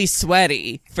 extremely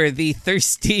sweaty for the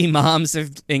Thirsty Moms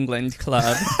of England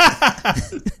Club.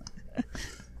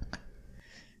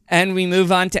 And we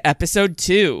move on to episode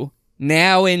 2,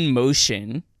 Now in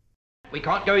Motion. We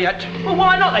can't go yet. Well,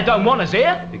 why not? They don't want us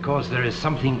here. Because there is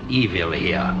something evil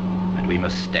here, and we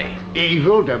must stay.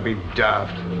 Evil? Don't be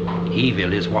daft.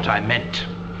 Evil is what I meant.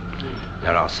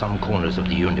 There are some corners of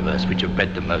the universe which have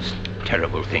bred the most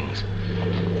terrible things.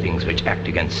 Things which act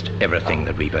against everything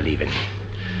that we believe in.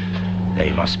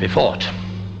 They must be fought.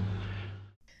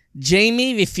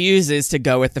 Jamie refuses to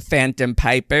go with the Phantom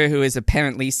Piper, who is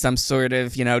apparently some sort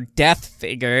of, death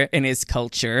figure in his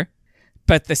culture.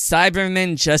 But the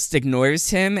Cyberman just ignores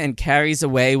him and carries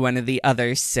away one of the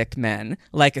other sick men,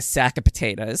 like a sack of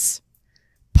potatoes.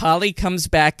 Polly comes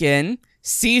back in,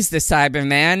 sees the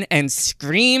Cyberman, and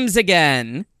screams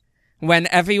again. When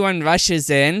everyone rushes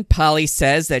in, Polly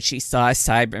says that she saw a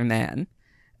Cyberman.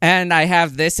 And I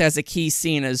have this as a key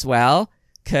scene as well,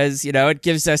 because, it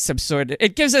gives us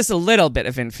it gives us a little bit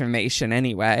of information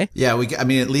anyway. Yeah,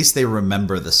 at least they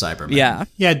remember the Cybermen. Yeah.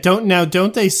 Yeah,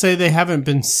 don't they say they haven't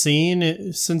been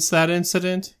seen since that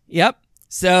incident? Yep.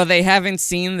 So they haven't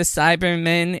seen the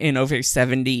Cybermen in over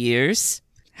 70 years.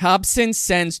 Hobson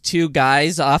sends 2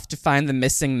 guys off to find the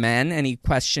missing men, and he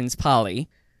questions Polly.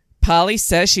 Polly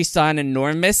says she saw an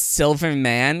enormous silver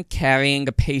man carrying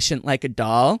a patient like a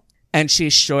doll, and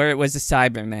she's sure it was a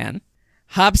Cyberman.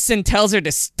 Hobson tells her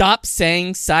to stop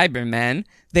saying Cybermen.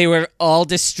 They were all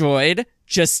destroyed.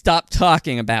 Just stop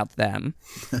talking about them.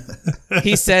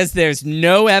 He says there's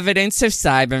no evidence of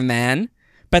Cybermen,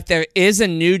 but there is a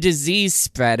new disease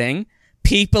spreading.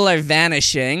 People are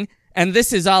vanishing, and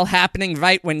this is all happening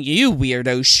right when you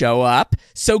weirdos show up,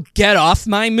 so get off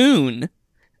my moon.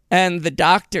 And the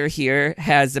doctor here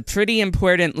has a pretty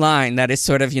important line that is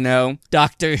sort of,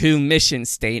 Doctor Who mission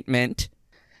statement.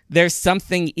 There's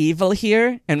something evil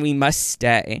here, and we must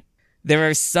stay. There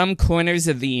are some corners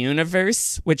of the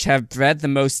universe which have bred the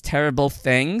most terrible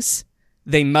things.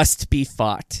 They must be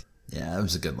fought. Yeah, that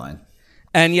was a good line.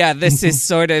 And yeah, this is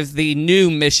sort of the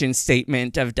new mission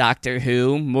statement of Doctor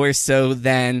Who, more so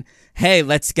than, hey,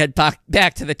 let's get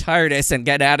back to the TARDIS and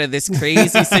get out of this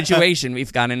crazy situation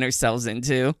we've gotten ourselves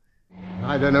into.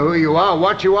 I don't know who you are,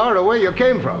 what you are, or where you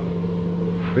came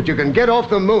from. But you can get off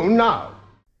the moon now.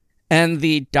 And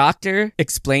the doctor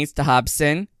explains to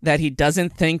Hobson that he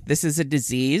doesn't think this is a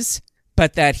disease,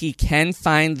 but that he can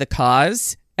find the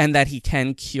cause and that he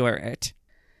can cure it.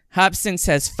 Hobson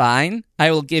says, fine,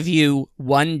 I will give you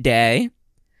 1 day.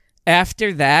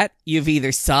 After that, you've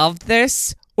either solved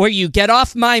this or you get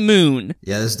off my moon.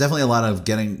 Yeah, there's definitely a lot of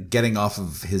getting off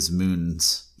of his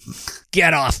moons.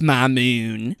 Get off my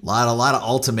moon. A lot of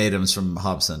ultimatums from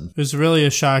Hobson. It was really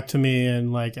a shock to me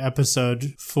in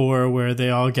episode 4 where they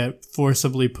all get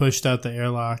forcibly pushed out the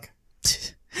airlock.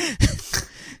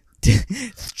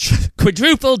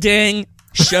 Quadruple ding.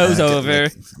 Show's over.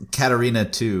 Katarina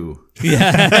 2.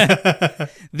 Yeah.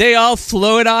 They all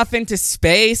float off into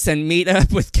space and meet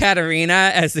up with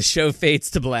Katarina as the show fades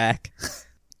to black.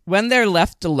 When they're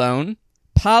left alone,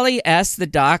 Polly asks the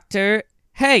doctor,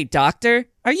 hey, doctor,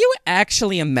 are you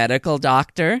actually a medical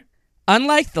doctor?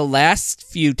 Unlike the last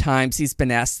few times he's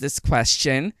been asked this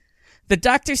question, the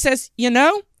doctor says,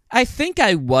 I think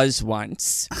I was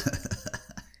once.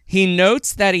 He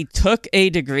notes that he took a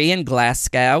degree in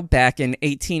Glasgow back in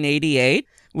 1888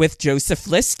 with Joseph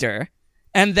Lister,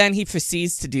 and then he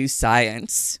proceeds to do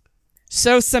science.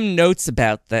 So some notes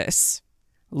about this.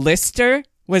 Lister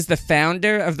was the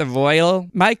founder of the Royal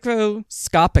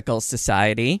Microscopical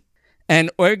Society, an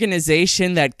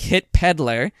organization that Kit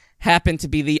Pedler happened to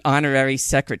be the honorary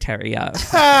secretary of.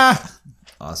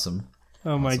 Awesome.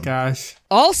 Oh my gosh.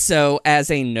 Also, as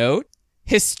a note,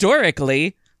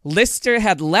 historically, Lister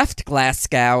had left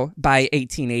Glasgow by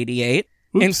 1888.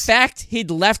 Oops. In fact,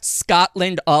 he'd left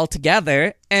Scotland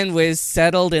altogether and was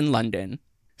settled in London.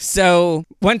 So,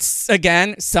 once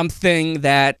again, something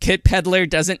that Kit Pedler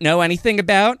doesn't know anything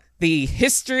about, the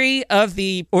history of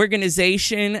the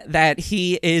organization that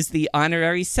he is the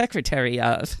honorary secretary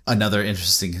of. Another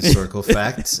interesting historical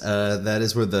fact, that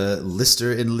is where the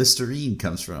Lister in Listerine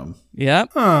comes from.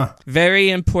 Yep. Huh. Very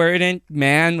important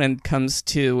man when it comes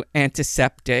to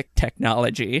antiseptic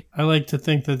technology. I like to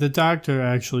think that the doctor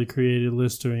actually created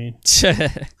Listerine.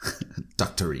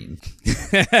 Doctorine.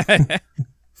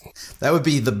 That would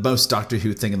be the most Doctor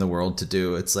Who thing in the world to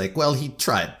do. It's like, well, he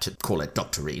tried to call it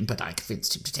Doctorine, but I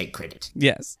convinced him to take credit.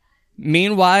 Yes.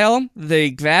 Meanwhile,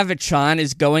 the Gravitron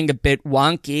is going a bit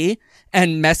wonky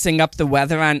and messing up the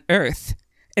weather on Earth.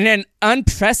 In an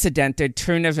unprecedented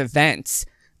turn of events,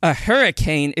 A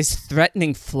hurricane is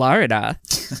threatening Florida.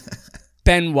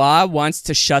 Benoit wants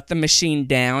to shut the machine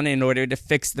down in order to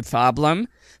fix the problem,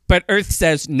 but Earth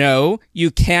says, no, you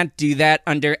can't do that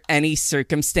under any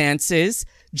circumstances.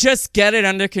 Just get it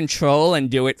under control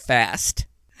and do it fast.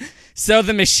 So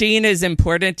the machine is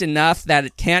important enough that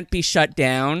it can't be shut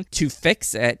down to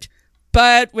fix it,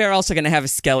 but we're also going to have a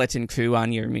skeleton crew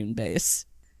on your moon base.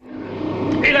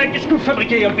 Et là, qu'est-ce que vous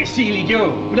fabriquez, imbécile,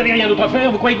 idiot? Vous n'avez rien d'autre à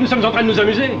faire? Vous croyez que nous sommes en train de nous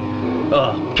amuser?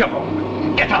 Oh, come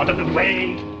on. Get out of the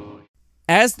way.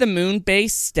 As the moon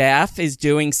base staff is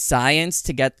doing science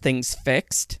to get things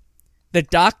fixed, the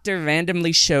doctor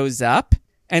randomly shows up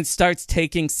and starts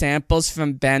taking samples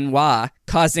from Benoit,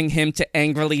 causing him to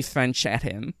angrily French at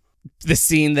him. The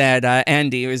scene that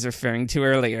Andy was referring to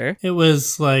earlier. It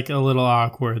was like a little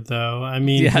awkward, though. I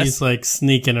mean, yes. He's like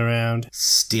sneaking around.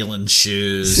 Stealing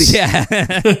shoes. Yeah.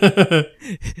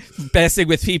 Messing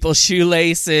with people's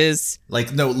shoelaces.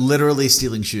 Like, no, literally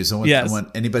stealing shoes. I want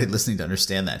anybody listening to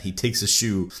understand that. He takes a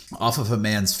shoe off of a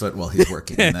man's foot while he's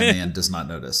working, and that man does not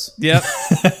notice. Yep.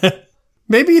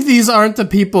 Maybe these aren't the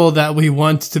people that we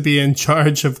want to be in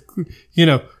charge of,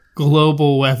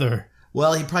 global weather.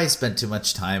 Well, he probably spent too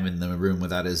much time in the room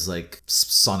without his,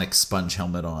 sonic sponge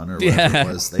helmet on or whatever it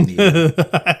was they needed.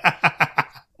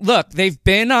 Look, they've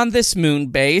been on this moon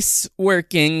base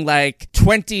working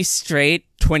 20 straight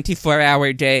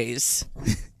 24-hour days.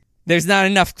 There's not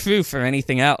enough crew for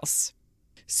anything else.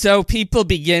 So people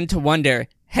begin to wonder,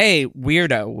 hey,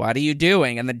 weirdo, what are you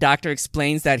doing? And the doctor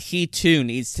explains that he too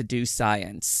needs to do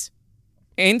science.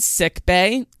 In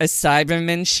sickbay, a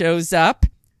Cyberman shows up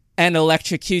and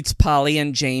electrocutes Polly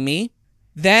and Jamie.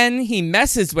 Then he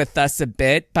messes with us a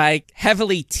bit by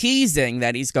heavily teasing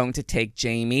that he's going to take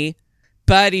Jamie,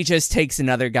 but he just takes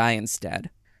another guy instead.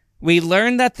 We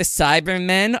learn that the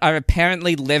Cybermen are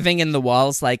apparently living in the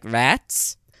walls like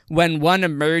rats when one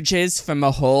emerges from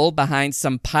a hole behind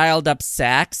some piled up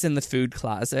sacks in the food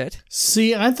closet.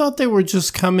 See, I thought they were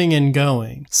just coming and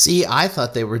going. See, I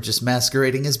thought they were just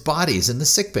masquerading as bodies in the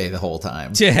sickbay the whole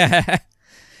time. Yeah.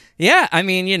 Yeah, I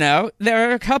mean,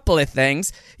 there are a couple of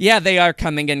things. Yeah, they are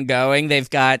coming and going.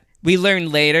 We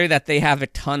learn later that they have a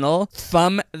tunnel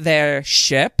from their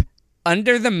ship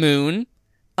under the moon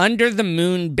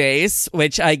base,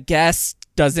 which I guess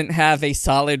doesn't have a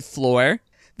solid floor.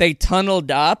 They tunneled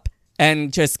up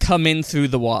and just come in through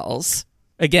the walls.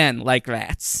 Again, like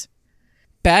rats.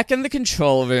 Back in the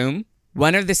control room,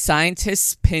 one of the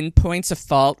scientists pinpoints a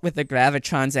fault with the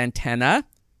Gravitron's antenna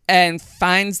and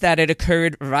finds that it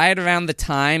occurred right around the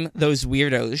time those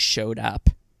weirdos showed up.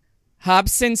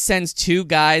 Hobson sends 2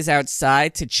 guys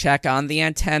outside to check on the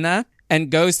antenna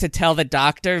and goes to tell the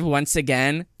doctor once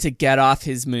again to get off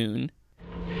his moon.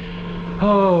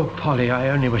 Oh, Polly, I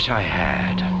only wish I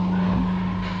had.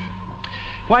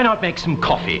 Why not make some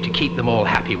coffee to keep them all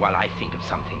happy while I think of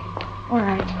something? All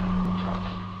right.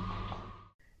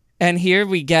 And here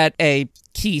we get a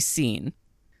key scene.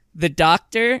 The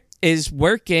doctor is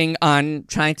working on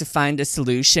trying to find a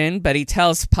solution, but he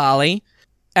tells Polly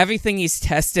everything he's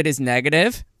tested is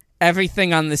negative.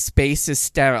 Everything on the space is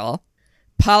sterile.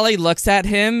 Polly looks at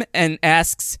him and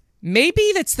asks,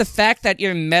 maybe that's the fact that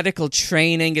your medical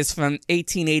training is from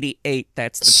 1888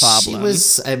 that's the problem.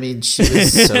 She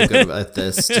was so good at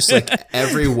this. Just like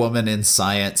every woman in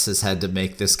science has had to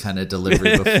make this kind of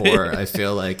delivery before. I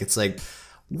feel like it's like,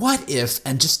 what if,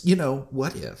 and just,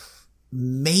 what if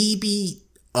maybe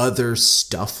other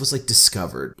stuff was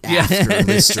discovered after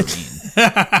Listerine?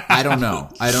 I don't know.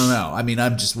 I mean,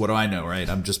 what do I know, right?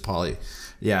 I'm just Polly.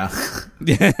 Yeah.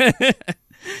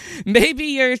 Maybe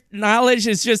your knowledge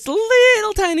is just a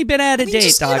little tiny bit out of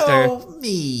date, Doctor.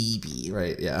 Maybe,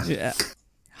 right, yeah.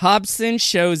 Hobson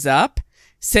shows up,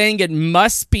 saying it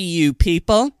must be you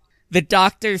people. The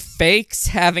doctor fakes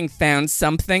having found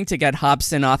something to get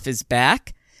Hobson off his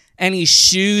back, and he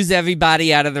shoos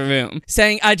everybody out of the room,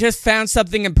 saying, I just found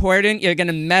something important. You're going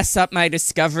to mess up my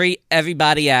discovery.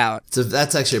 Everybody out. So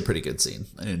that's actually a pretty good scene.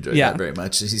 I enjoyed that very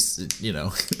much. He's,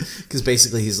 because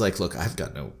basically he's like, look, I have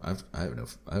no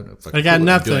fucking I got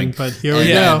nothing, but here we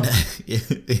go.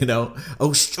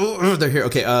 They're here.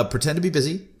 Okay, pretend to be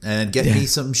busy and get me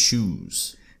some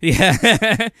shoes.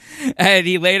 Yeah. And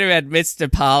he later admits to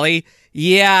Polly,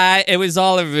 yeah, it was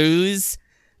all a ruse.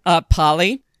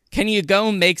 Polly, can you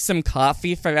go make some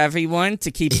coffee for everyone to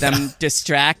keep them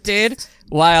distracted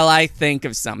while I think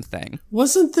of something?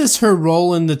 Wasn't this her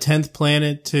role in the 10th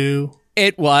Planet too?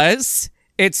 It was.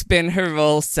 It's been her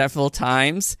role several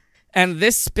times. And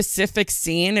this specific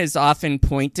scene is often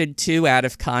pointed to out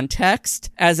of context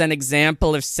as an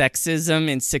example of sexism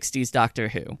in 60s Doctor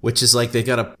Who. Which is like they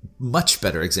got a much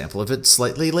better example of it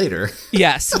slightly later.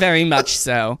 Yes, very much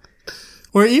so.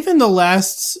 Or even the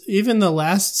last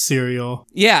serial.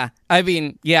 Yeah, I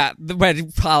mean, yeah,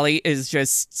 when Polly is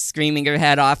just screaming her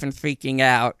head off and freaking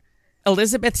out.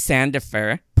 Elizabeth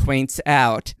Sandifer points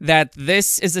out that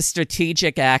this is a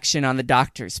strategic action on the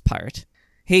Doctor's part.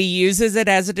 He uses it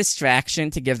as a distraction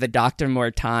to give the Doctor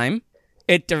more time.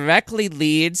 It directly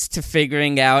leads to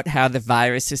figuring out how the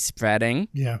virus is spreading.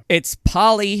 Yeah. It's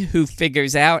Polly who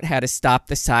figures out how to stop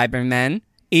the Cybermen,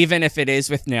 even if it is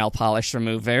with nail polish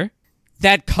remover.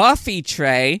 That coffee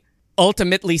tray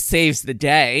ultimately saves the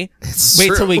day.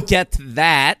 Wait till we get to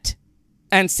that.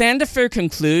 And Sandifer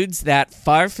concludes that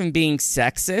far from being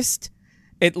sexist,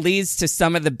 it leads to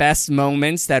some of the best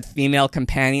moments that female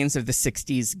companions of the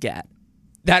 60s get.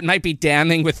 That might be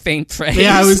damning with faint praise.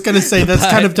 Yeah, I was going to say, that's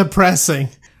kind of depressing.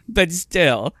 But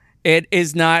still, it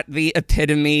is not the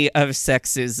epitome of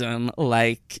sexism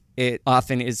like it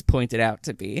often is pointed out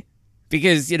to be.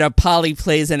 Because, you know, Polly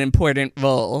plays an important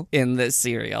role in this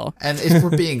serial. And if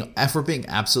we're being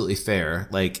absolutely fair,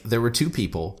 like, there were two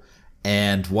people,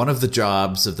 and one of the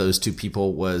jobs of those two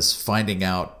people was finding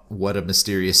out what a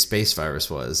mysterious space virus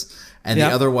was. And the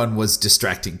other one was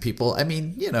distracting people. I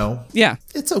mean, you know,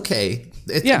 it's okay.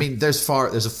 I mean, there's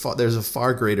a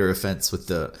far greater offense with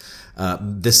the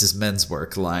 "this is men's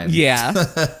work" line. Yeah,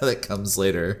 that comes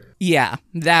later. Yeah,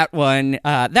 that one.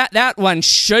 That one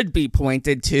should be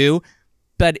pointed to,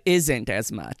 but isn't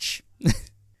as much.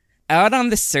 Out on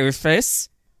the surface,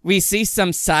 we see some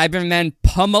Cybermen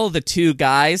pummel the two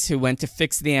guys who went to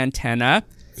fix the antenna.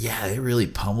 Yeah, they really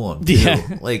pummel them too.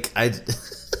 Yeah. Like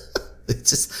it's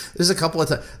just, there's a couple of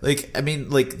times, like, I mean,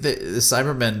 like the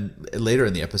Cybermen later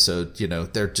in the episode, you know,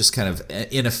 they're just kind of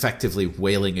ineffectively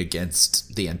wailing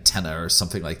against the antenna or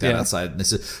something like that outside.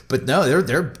 But no,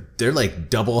 they're like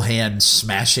double hand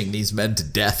smashing these men to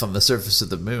death on the surface of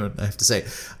the moon. I have to say,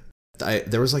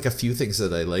 there was like a few things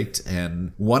that I liked,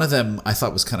 and one of them I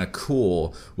thought was kind of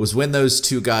cool was when those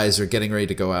two guys are getting ready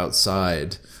to go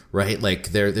outside, right? Like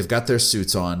they've got their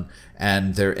suits on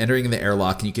and they're entering the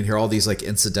airlock, and you can hear all these like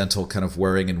incidental kind of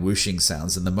whirring and whooshing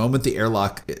sounds. And the moment the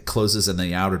airlock closes and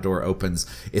the outer door opens,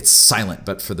 it's silent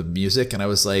but for the music. And I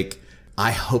was like,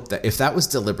 I hope that if that was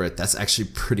deliberate, that's actually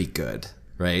pretty good,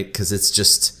 right? Because it's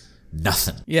just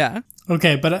nothing. Yeah.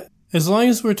 Okay, but as long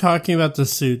as we're talking about the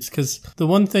suits, because the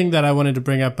one thing that I wanted to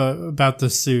bring up about the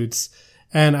suits,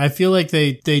 and I feel like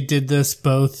they did this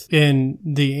both in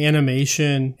the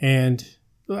animation and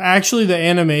actually the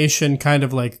animation kind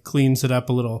of like cleans it up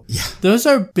a little. Yeah. Those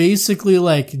are basically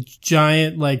like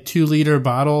giant like 2-liter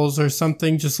bottles or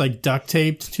something just like duct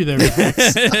taped to their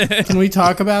backs. Can we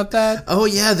talk about that? Oh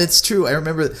yeah, that's true. I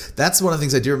remember, that's one of the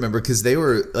things I do remember, because they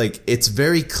were like, it's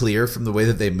very clear from the way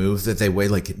that they move that they weigh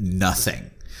like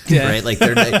nothing. Yeah. Right? Like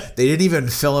they didn't even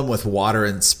fill them with water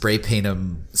and spray paint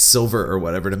them silver or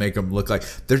whatever to make them look like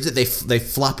they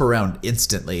flop around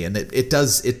instantly, and it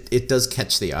does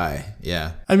catch the eye.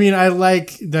 Yeah. I mean, I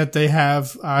like that they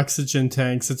have oxygen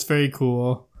tanks. It's very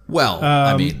cool. Well,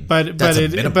 I mean, but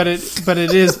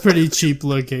it is pretty cheap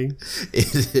looking.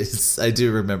 It is. I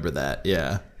do remember that.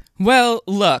 Yeah. Well,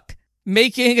 look,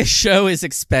 making a show is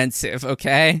expensive.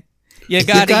 Okay, you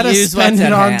gotta use spend what's it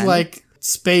at on hand. like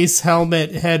space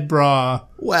helmet, head bra.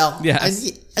 Well,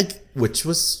 yes. Which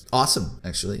was awesome,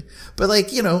 actually. But,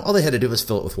 like, you know, all they had to do was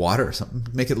fill it with water or something,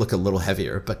 make it look a little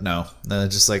heavier. But no,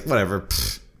 just like, whatever.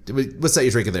 Pfft. What's that you're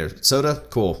drinking there? Soda?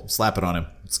 Cool. Slap it on him.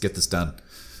 Let's get this done.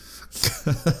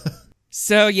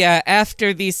 So, yeah,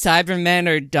 after these Cybermen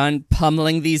are done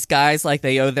pummeling these guys like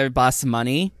they owe their boss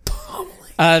money,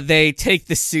 they take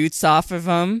the suits off of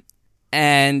them.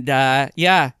 And,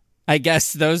 yeah, I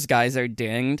guess those guys are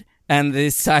dinged. And the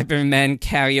Cybermen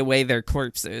carry away their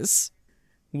corpses.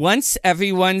 Once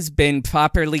everyone's been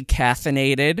properly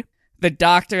caffeinated, the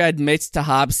Doctor admits to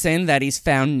Hobson that he's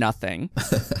found nothing.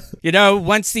 You know,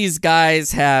 once these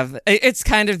guys have... It's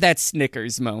kind of that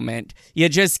Snickers moment. You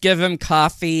just give him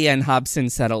coffee and Hobson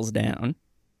settles down.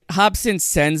 Hobson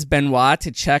sends Benoit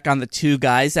to check on the two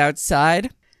guys outside,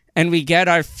 and we get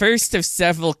our first of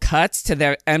several cuts to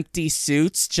their empty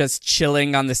suits just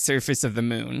chilling on the surface of the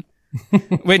moon.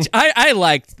 Which I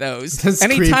liked those. That's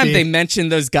Anytime creepy. they mention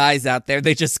those guys out there,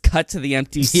 they just cut to the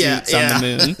empty suits on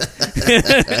the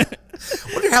moon.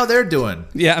 Wonder how they're doing.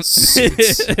 Yeah.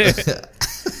 Suits.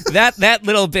 That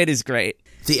little bit is great.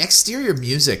 The exterior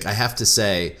music, I have to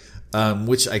say,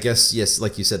 which I guess, yes,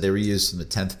 like you said, they reused from the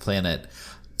 10th Planet.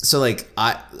 So, like,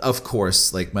 I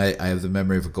have the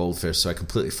memory of a goldfish, so I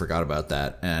completely forgot about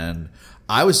that. And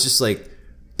I was just like,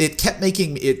 it kept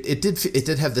making it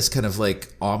did have this kind of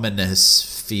like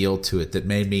ominous feel to it that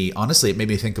made me, honestly, it made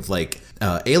me think of like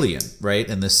Alien, right?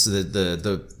 And this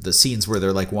the scenes where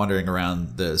they're like wandering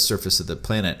around the surface of the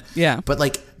planet. Yeah. But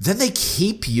like then they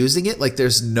keep using it like they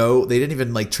didn't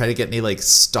even like try to get any like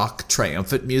stock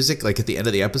triumphant music like at the end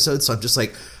of the episode. So I'm just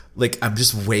like I'm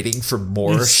just waiting for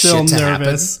more You're still shit to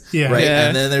nervous. happen. Yeah. Right. Yeah.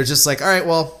 And then they're just like, all right,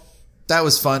 well, that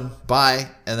was fun. Bye.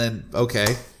 And then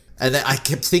okay. And then I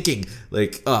kept thinking,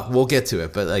 like, oh, we'll get to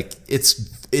it, but like, it's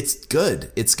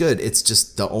good. It's good. It's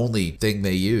just the only thing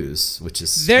they use, which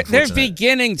is They're unfortunate.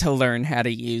 beginning to learn how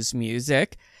to use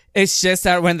music. It's just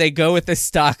that when they go with the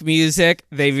stock music,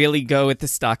 they really go with the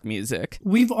stock music.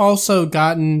 We've also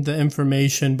gotten the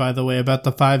information, by the way, about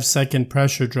the 5-second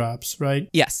pressure drops, right?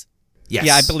 Yes. Yes.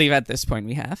 Yeah, I believe at this point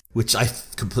we have. Which I've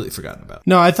completely forgotten about.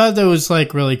 No, I thought that was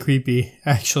like really creepy,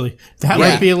 actually. That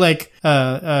Yeah. might be like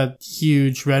a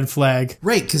huge red flag.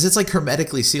 Right, because it's like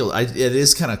hermetically sealed. It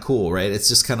is kind of cool, right? It's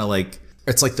just kind of like,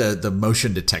 it's like the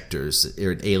motion detectors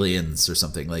or aliens or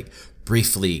something, like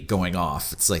briefly going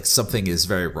off. It's like something is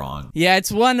very wrong. Yeah, it's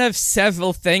one of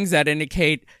several things that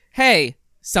indicate, hey,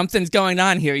 something's going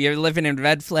on here. You're living in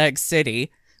Red Flag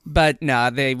City. But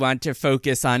no, they want to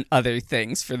focus on other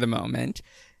things for the moment.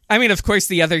 I mean, of course,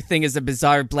 the other thing is a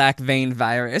bizarre black vein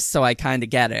virus, so I kind of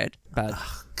get it. But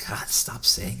Oh, God, stop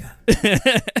saying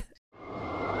that.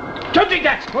 Don't drink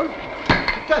that!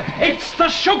 It's the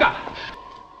sugar!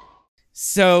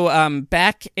 so,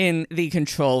 back in the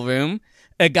control room,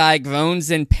 a guy groans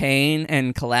in pain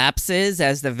and collapses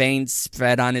as the veins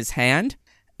spread on his hand,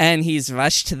 and he's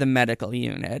rushed to the medical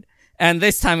unit. And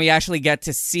this time we actually get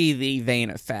to see the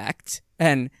vein effect.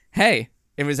 And hey,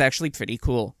 it was actually pretty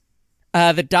cool.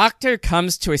 The doctor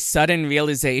comes to a sudden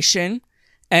realization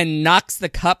and knocks the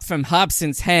cup from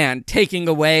Hobson's hand, taking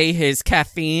away his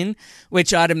caffeine,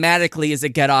 which automatically is a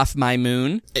get off my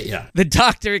moon. Yeah. The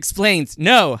doctor explains,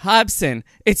 no, Hobson,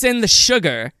 it's in the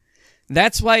sugar.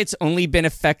 That's why it's only been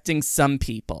affecting some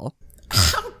people.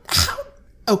 How?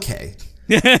 Okay.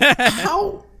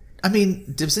 How? I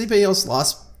mean, was anybody else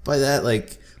lost by that?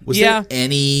 Like, was there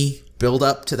any build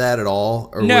up to that at all?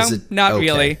 Or No, was it not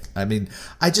really. I mean,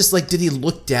 I just like, did he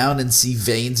look down and see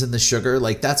veins in the sugar?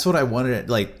 Like, that's what I wanted.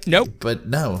 Like, Nope. But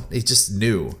no, he just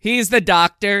knew. He's the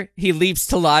doctor. He leaps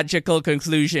to logical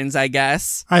conclusions, I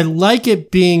guess. I like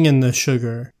it being in the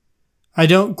sugar. I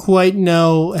don't quite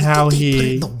know how They he put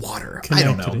it in the water. I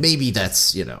don't know. connected it. Maybe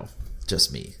that's,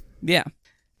 just me. Yeah.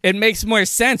 It makes more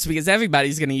sense because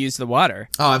everybody's going to use the water.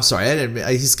 Oh, I'm sorry.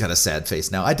 He's got a sad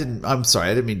face now. I'm sorry.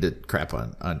 I didn't mean to crap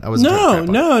on. I wasn't. trying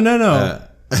to crap on. No.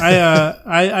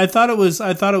 I thought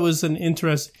it was an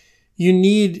interest. You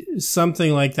need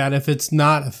something like that if it's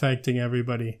not affecting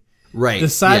everybody. Right. The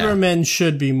Cybermen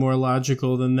should be more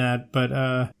logical than that, but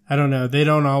I don't know. They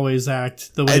don't always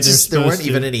act the way they're supposed to. There weren't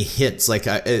even any hints. Like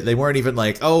they weren't even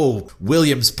like, "Oh,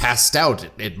 Williams passed out.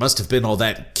 It must have been all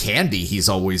that candy he's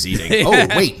always eating." Oh,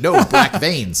 wait, no, black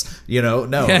veins. No,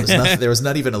 there was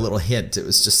not even a little hint. It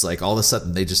was just like all of a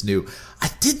sudden they just knew. I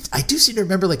do seem to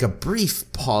remember like a brief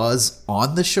pause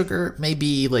on the sugar.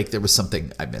 Maybe like there was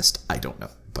something I missed. I don't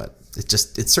know, but it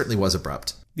certainly was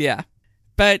abrupt. Yeah.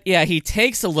 But yeah, he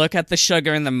takes a look at the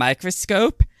sugar in the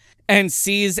microscope and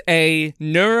sees a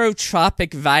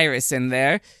neurotropic virus in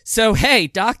there. So, hey,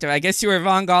 doctor, I guess you were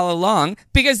wrong all along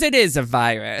because it is a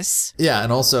virus. Yeah,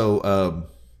 and also,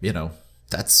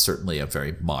 that's certainly a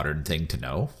very modern thing to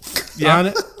know.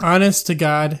 Yeah. Honest to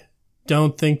God,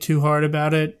 don't think too hard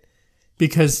about it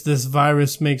because this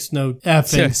virus makes no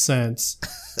effing sense.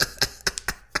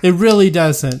 It really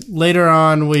doesn't. Later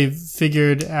on, we've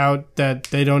figured out that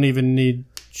they don't even need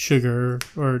sugar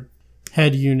or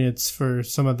head units for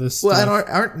some of this Well, stuff. and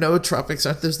aren't nootropics?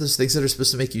 Aren't those things that are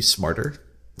supposed to make you smarter?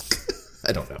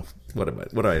 I don't know. What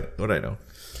do I know?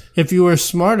 If you were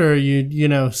smarter,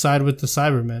 you'd side with the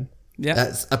Cybermen. Yeah.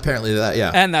 That's apparently that. Yeah.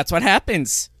 And that's what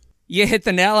happens. You hit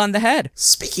the nail on the head.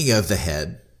 Speaking of the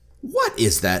head, what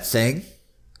is that thing?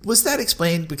 Was that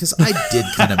explained? Because I did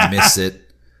kind of miss it.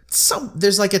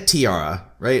 There's like a tiara,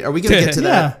 right? Are we going to get to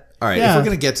that? All right. Yeah. If we're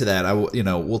going to get to that,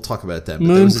 we'll talk about that. But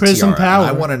Moon there was a prism tiara, power.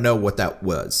 and I want to know what that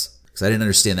was because I didn't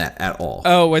understand that at all.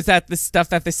 Oh, was that the stuff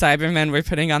that the Cybermen were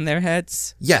putting on their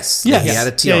heads? Yes. Yes. He had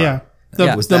a tiara.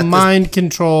 Yeah. Was The that mind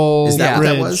control is that what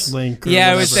bridge that was? link.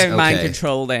 Yeah, it was whatever. their mind Okay.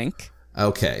 control link.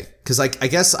 Okay. Because I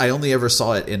guess I only ever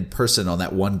saw it in person on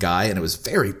that one guy, and it was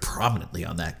very prominently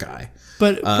on that guy.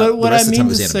 But the what rest I of the time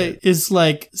mean it to was say animated. is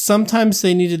like sometimes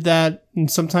they needed that and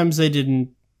sometimes they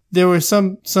didn't. There were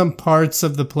some parts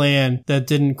of the plan that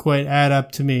didn't quite add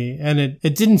up to me, and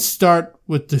it didn't start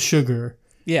with the sugar.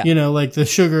 Yeah. You know, like the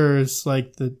sugar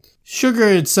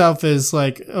itself is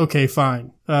like, okay,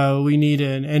 fine. We need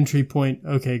an entry point.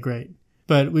 Okay, great.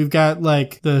 But we've got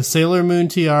like the Sailor Moon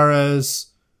tiaras.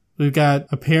 We've got,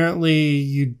 apparently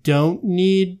you don't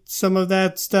need some of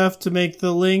that stuff to make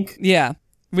the link. Yeah.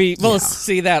 We'll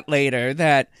see that later,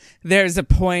 that there's a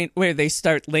point where they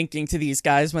start linking to these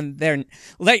guys when they're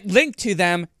like linked to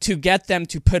them to get them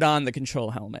to put on the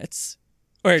control helmets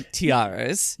or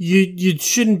tiaras. You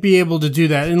shouldn't be able to do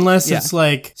that unless it's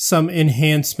like some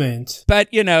enhancement.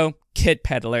 But, Kid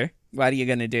Peddler, what are you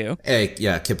going to do? Hey,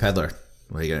 yeah, Kid Peddler.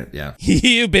 What are you going to, yeah.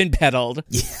 You've been peddled.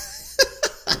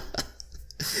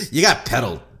 You got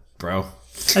peddled, bro.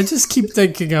 I just keep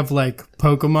thinking of like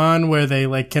Pokemon where they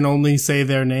like can only say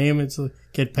their name. It's like,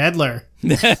 Kid Peddler.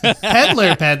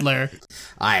 Peddler.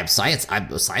 I'm a science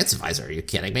advisor. Are you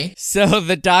kidding me? So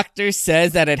the doctor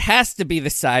says that it has to be the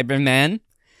Cybermen.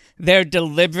 They're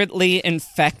deliberately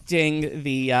infecting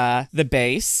the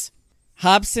base.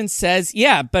 Hobson says,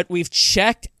 yeah, but we've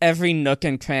checked every nook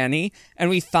and cranny, and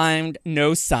we found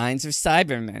no signs of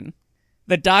Cybermen.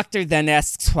 The doctor then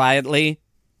asks quietly,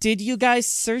 did you guys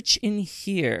search in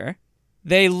here?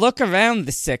 They look around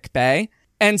the sickbay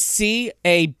and see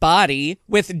a body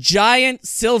with giant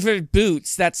silver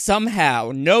boots that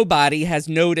somehow nobody has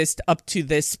noticed up to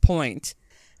this point.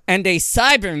 And a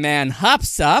Cyberman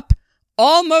hops up,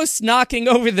 almost knocking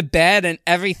over the bed and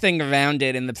everything around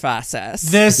it in the process.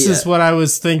 This is what I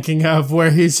was thinking of, where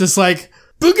he's just like,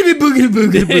 boogity boogity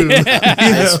boogity boo.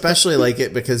 I especially like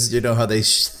it because you know how they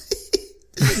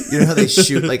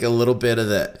shoot like a little bit of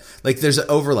that, like there's an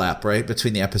overlap right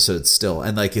between the episodes still,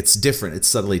 and like it's different, it's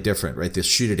subtly different, right? They'll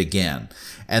shoot it again,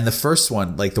 and the first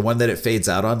one, like the one that it fades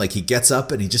out on, like he gets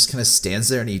up and he just kind of stands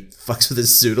there and he fucks with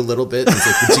his suit a little bit and he's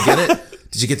like, did you get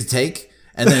it? Did you get the take?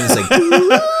 And then it's like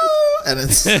and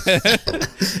it's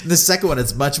the second one,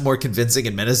 it's much more convincing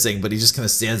and menacing, but he just kind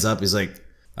of stands up, he's like,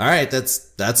 all right,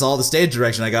 that's all the stage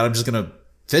direction I got, I'm just gonna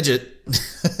fidget.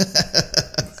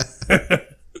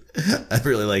 I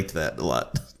really liked that a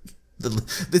lot.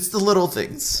 It's the little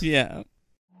things. Yeah.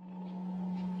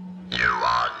 You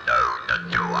are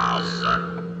known to us.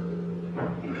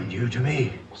 And you to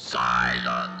me.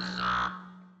 Silence.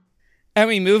 And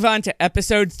we move on to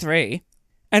episode 3.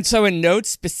 And so a note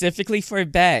specifically for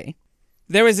Bay.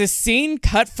 There was a scene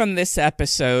cut from this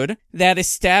episode that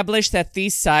established that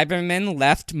these Cybermen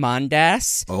left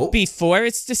Mondas before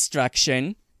its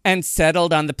destruction and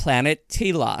settled on the planet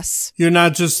Telos. You're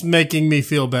not just making me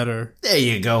feel better. There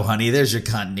you go, honey. There's your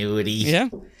continuity. Yeah.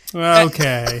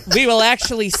 Okay. We will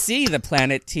actually see the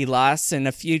planet Telos in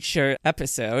a future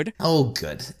episode. Oh,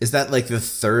 good. Is that like the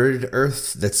third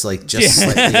Earth that's like just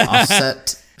slightly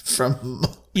offset from...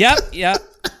 Yep.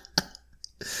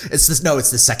 It's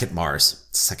the second Mars.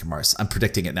 It's the second Mars. I'm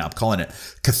predicting it now. I'm calling it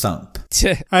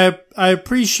Cthulhu. I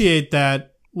appreciate that.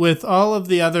 With all of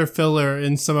the other filler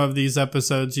in some of these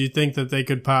episodes, you'd think that they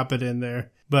could pop it in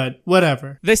there. But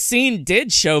whatever. The scene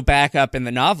did show back up in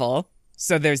the novel,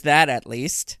 so there's that at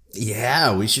least.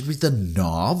 Yeah, we should read the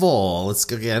novel. Let's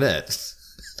go get it.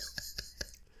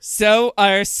 So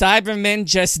our Cyberman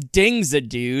just dings a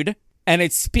dude, and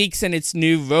it speaks in its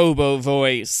new robo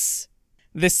voice.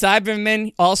 The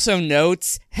Cyberman also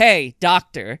notes, hey,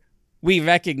 doctor, we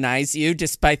recognize you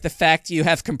despite the fact you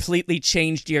have completely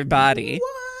changed your body.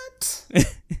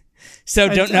 What? So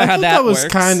don't know how that works. That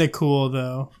was kind of cool,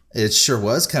 though. It sure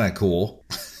was kind of cool.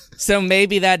 So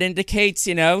maybe that indicates,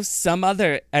 some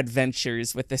other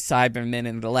adventures with the Cybermen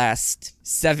in the last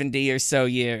 70 or so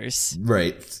years.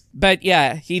 Right. But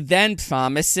yeah, he then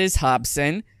promises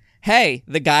Hobson, hey,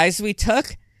 the guys we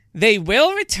took, they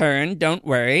will return, don't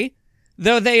worry,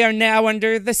 though they are now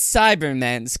under the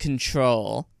Cybermen's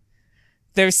control.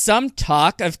 There's some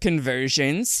talk of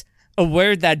conversions, a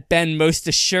word that Ben most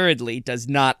assuredly does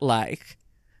not like,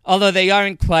 although they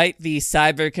aren't quite the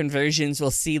cyber conversions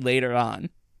we'll see later on.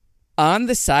 On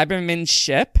the Cyberman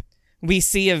ship, we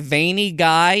see a veiny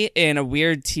guy in a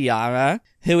weird tiara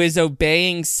who is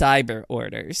obeying cyber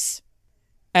orders.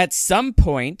 At some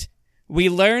point, we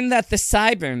learn that the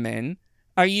Cybermen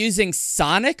are using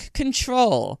sonic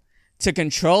control to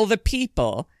control the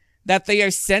people that they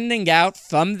are sending out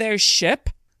from their ship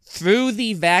through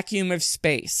the vacuum of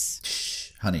space.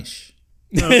 Shh, honey, shh.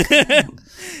 Okay.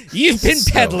 You've been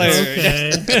peddlered.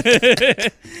 Okay.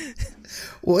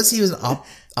 What was he? Was an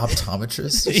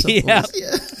optometrist or something? Yeah.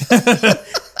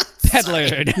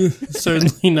 Peddlered.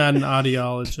 Certainly not an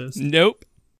audiologist. Nope.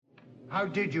 How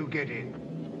did you get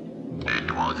in?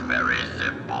 It was very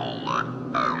simple.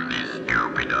 Only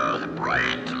stupid Earth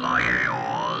brains like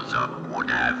yours would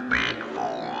have been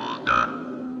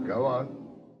fooled. Go on.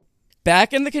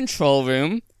 Back in the control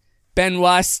room,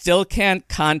 Benoit still can't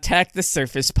contact the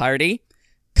surface party.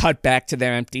 Cut back to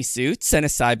their empty suits and a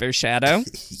cyber shadow.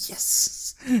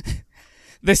 Yes.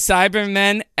 The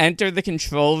Cybermen enter the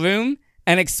control room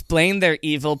and explain their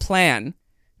evil plan.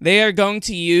 They are going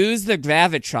to use the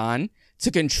Gravitron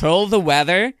to control the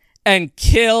weather and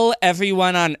kill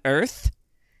everyone on Earth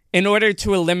in order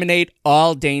to eliminate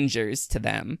all dangers to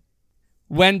them.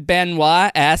 When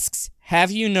Benoit asks,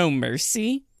 "Have you no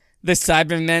mercy?" the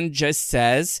Cybermen just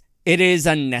says, "It is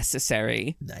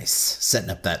unnecessary." Nice. Setting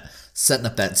up that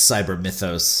cyber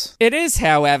mythos. It is,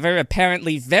 however,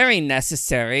 apparently very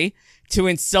necessary to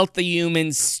insult the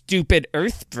humans' stupid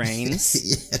Earth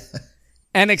brains. Yeah.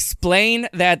 And explain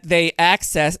exactly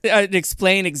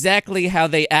how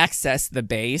they access the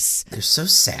base. They're so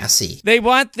sassy. They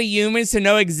want the humans to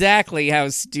know exactly how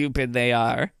stupid they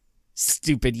are.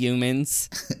 Stupid humans.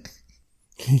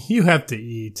 You have to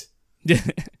eat.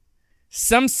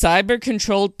 Some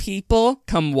cyber-controlled people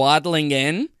come waddling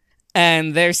in,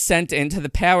 and they're sent into the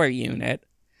power unit.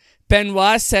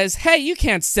 Benoit says, "Hey, you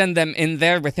can't send them in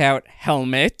there without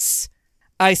helmets."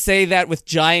 I say that with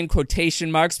giant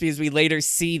quotation marks because we later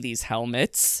see these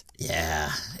helmets.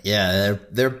 Yeah,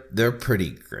 they're pretty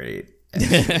great.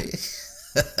 Actually.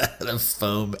 The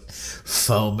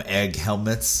foam egg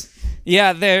helmets.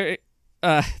 Yeah, they're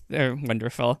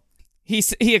wonderful.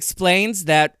 He explains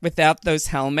that without those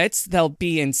helmets, they'll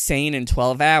be insane in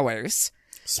 12 hours.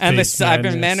 Space and the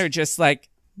madness. Cybermen are just like,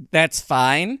 "That's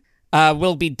fine.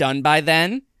 We'll be done by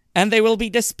then." And they will be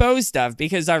disposed of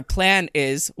because our plan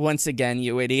is, once again,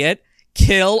 you idiot,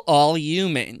 kill all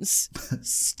humans.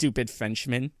 Stupid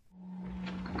Frenchman.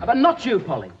 But not you,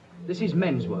 Polly. This is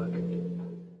men's work.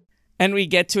 And we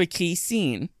get to a key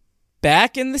scene.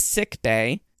 Back in the sick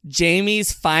bay,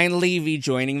 Jamie's finally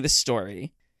rejoining the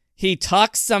story. He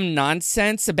talks some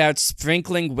nonsense about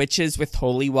sprinkling witches with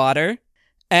holy water,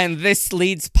 and this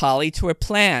leads Polly to a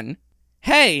plan.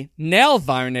 Hey, nail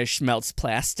varnish melts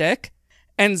plastic.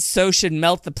 And so should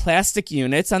melt the plastic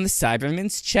units on the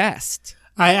Cyberman's chest.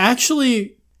 I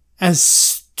actually, as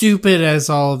stupid as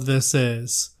all of this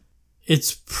is,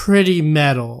 it's pretty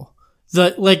metal.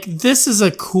 This is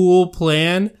a cool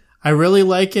plan. I really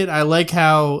like it. I like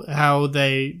how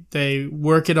they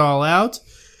work it all out.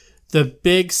 The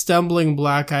big stumbling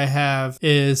block I have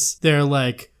is their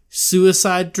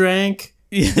suicide drink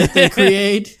that they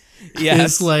create.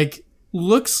 Yes. Is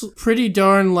looks pretty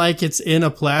darn like it's in a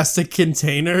plastic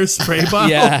container spray bottle.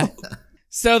 Yeah.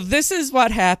 So this is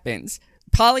what happens.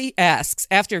 Polly asks,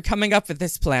 after coming up with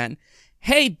this plan,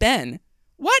 "Hey, Ben,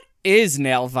 what is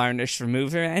nail varnish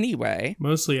remover anyway?"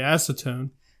 Mostly acetone.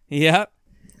 Yep.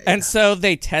 And so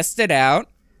they test it out,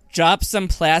 drop some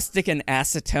plastic and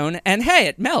acetone, and hey,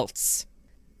 it melts.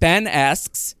 Ben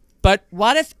asks, "But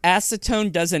what if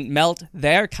acetone doesn't melt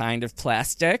their kind of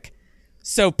plastic?"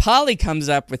 So Polly comes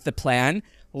up with the plan,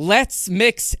 "Let's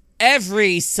mix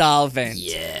every solvent."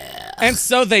 Yeah. And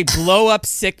so they blow up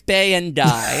sickbay and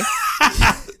die.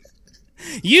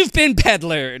 You've been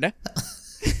peddlered.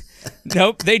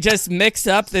 Nope, they just mix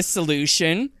up the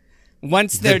solution.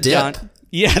 Once they're done.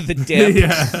 Yeah, the dip.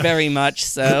 Yeah. Very much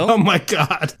so. Oh my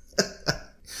God.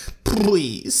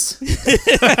 Please.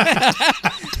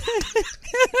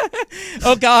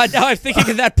 Oh God, now I'm thinking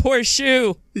of that poor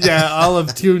shoe. Yeah, all of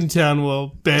Toontown will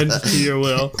bend to your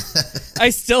will. I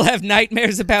still have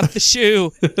nightmares about the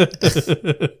shoe.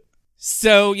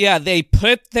 So yeah, they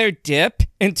put their dip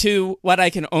into what I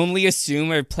can only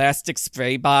assume are plastic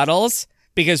spray bottles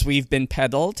because we've been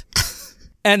peddled.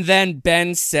 And then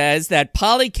Ben says that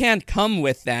Polly can't come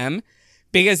with them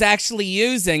because actually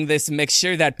using this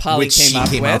mixture that Polly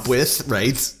came up with,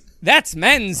 right? That's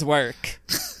men's work.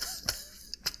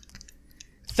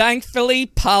 Thankfully,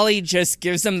 Polly just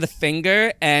gives him the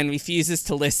finger and refuses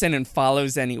to listen and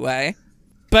follows anyway.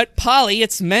 But Polly,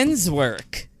 it's men's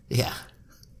work. Yeah,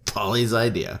 Polly's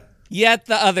idea. Yet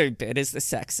the other bit is the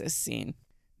sexist scene.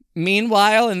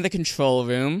 Meanwhile, in the control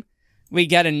room, we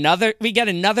get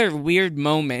another weird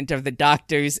moment of the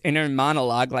Doctor's inner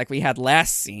monologue like we had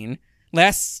last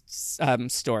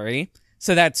story.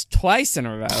 So that's twice in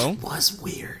a row. It was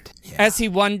weird. Yeah. As he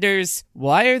wonders,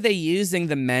 why are they using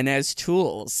the men as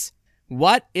tools?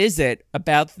 What is it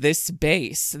about this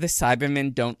base the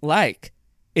Cybermen don't like?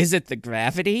 Is it the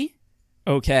gravity?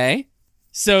 Okay.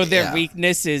 So their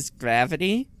weakness is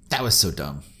gravity? That was so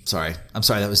dumb. I'm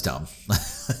sorry, that was dumb.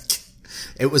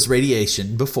 It was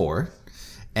radiation before,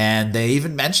 and they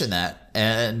even mention that,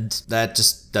 and that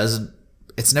just doesn't...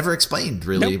 It's never explained,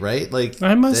 really, nope. Right?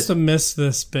 I must have missed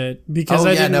this bit because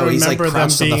I didn't remember them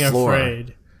being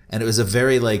afraid. And it was a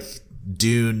very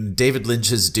Dune, David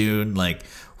Lynch's Dune.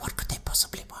 What could they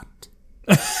possibly want?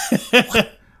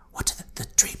 What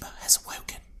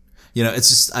You know, it's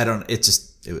just,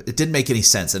 it didn't make any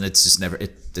sense, and it's just never,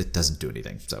 it doesn't do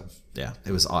anything. So, yeah,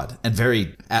 it was odd and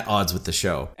very at odds with the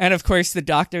show. And of course, the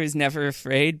Doctor is never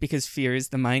afraid because fear is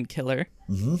the mind killer.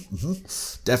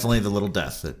 Definitely the little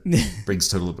death that brings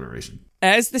total obliteration.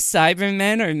 As the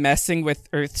Cybermen are messing with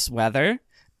Earth's weather,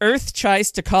 Earth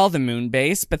tries to call the moon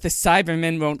base, but the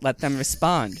Cybermen won't let them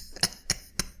respond.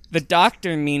 The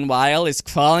Doctor, meanwhile, is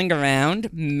crawling around,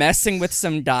 messing with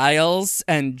some dials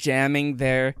and jamming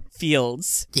their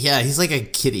fields. Yeah, he's like a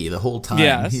kitty the whole time.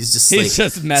 Yeah, he's just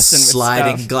messing with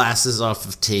sliding stuff. glasses off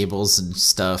of tables and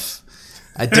stuff.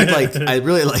 I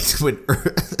really liked when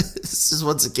Earth, this is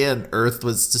once again, Earth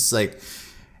was just like,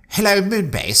 "Hello,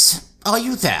 Moonbase, are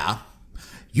you there?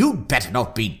 You'd better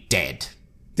not be dead.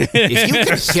 If you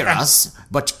can hear us,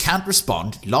 but can't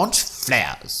respond, launch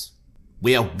flares.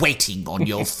 We are waiting on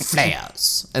your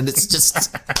flares." And it's just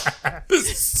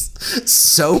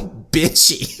so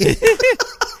bitchy.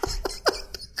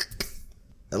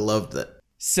 I loved it.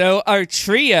 So our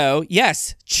trio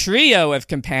of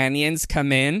companions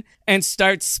come in and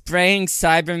start spraying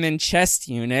Cybermen chest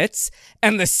units,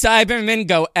 and the Cybermen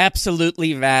go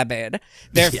absolutely rabid.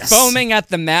 They're foaming at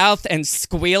the mouth and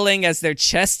squealing as their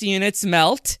chest units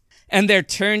melt, and they're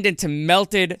turned into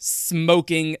melted,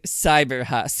 smoking cyber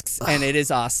husks, and it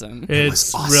is awesome.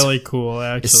 It's awesome. Really cool,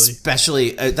 actually.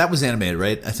 Especially, that was animated,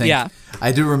 right? I think. Yeah.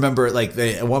 I do remember, like,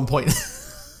 they at one point,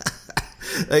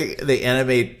 they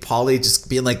animate Polly just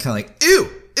being like, kind of like, ew,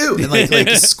 ew, and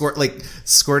like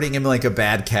squirting him like a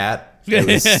bad cat. It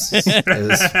was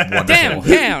wonderful.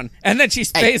 Down, and then she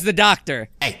sprays the Doctor.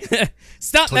 Hey,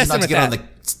 stop messing with that. Get on the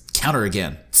counter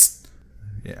again.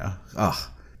 Yeah. Oh.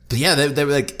 But yeah, they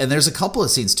were like, and there's a couple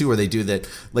of scenes too where they do that,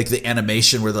 like the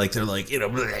animation where they're like, you know,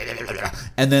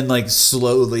 and then like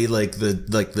slowly like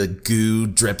the goo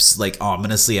drips like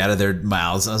ominously out of their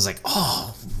mouths. And I was like,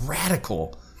 oh,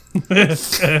 radical.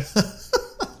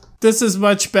 This is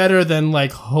much better than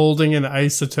like holding an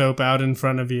isotope out in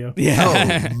front of you.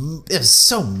 Yeah. Oh, it was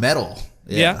so metal.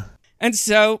 Yeah. And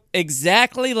so,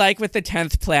 exactly like with the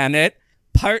 10th planet,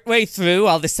 partway through,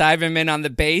 all the Cybermen on the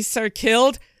base are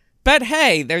killed. But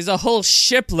hey, there's a whole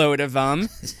shipload of them.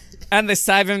 And the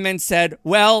Cybermen said,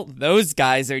 well, those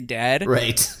guys are dead.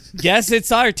 Right. Guess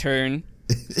it's our turn.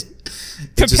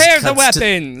 Prepare the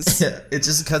weapons. It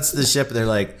just cuts to the ship and they're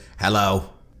like,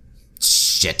 hello.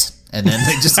 Shit. And then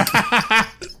they just...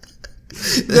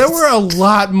 There were a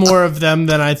lot more of them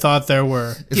than I thought there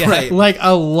were. Yeah. Right. Like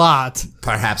a lot.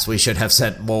 Perhaps we should have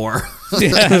sent more.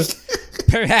 Yeah.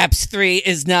 Perhaps 3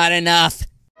 is not enough.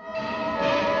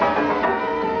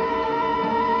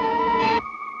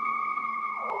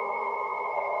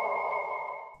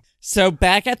 So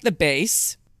back at the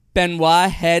base,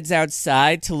 Benoit heads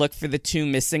outside to look for the 2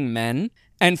 missing men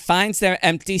and finds their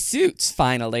empty suits,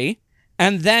 finally.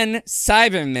 And then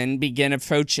Cybermen begin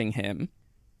approaching him.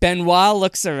 Benoit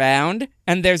looks around,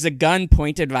 and there's a gun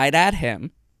pointed right at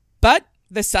him. But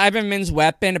the Cybermen's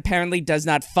weapon apparently does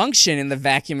not function in the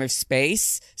vacuum of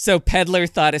space, so Peddler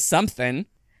thought of something,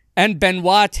 and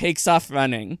Benoit takes off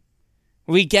running.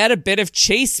 We get a bit of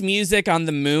chase music on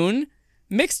the moon,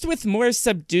 mixed with more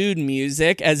subdued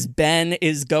music as Ben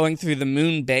is going through the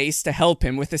moon base to help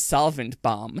him with a solvent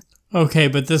bomb. Okay,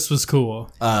 but this was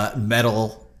cool.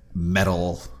 Metal,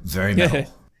 very metal.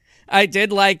 I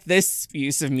did like this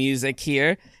use of music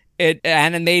here. It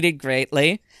animated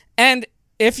greatly. And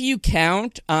if you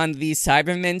count on the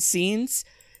Cybermen scenes,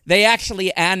 they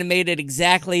actually animated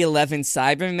exactly 11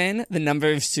 Cybermen, the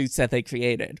number of suits that they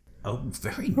created. Oh,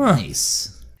 very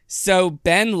nice. So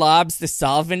Ben lobs the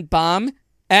solvent bomb,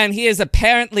 and he is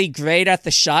apparently great at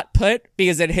the shot put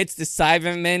because it hits the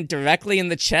Cybermen directly in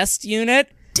the chest unit,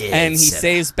 and he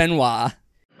saves Benoit.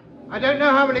 I don't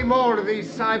know how many more of these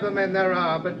Cybermen there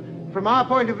are, but from our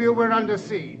point of view, we're under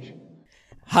siege.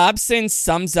 Hobson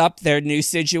sums up their new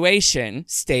situation,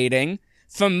 stating,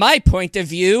 "From my point of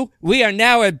view, we are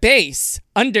now a base,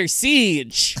 under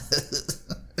siege."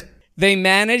 They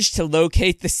manage to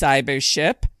locate the cyber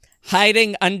ship,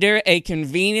 hiding under a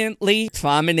conveniently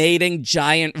promenading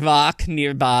giant rock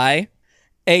nearby.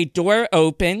 A door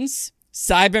opens,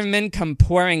 Cybermen come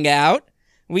pouring out.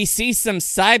 We see some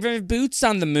cyber boots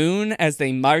on the moon as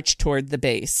they march toward the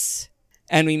base.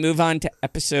 And we move on to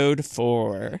episode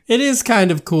 4. It is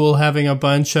kind of cool having a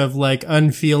bunch of, like,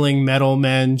 unfeeling metal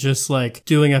men just, like,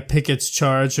 doing a Pickett's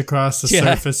charge across the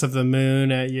surface of the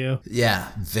moon at you. Yeah,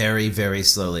 very, very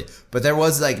slowly. But there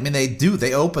was, like, I mean,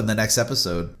 they open the next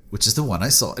episode, which is the one I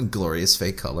saw in glorious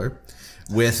fake color,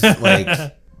 with,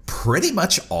 like, pretty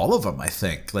much all of them, I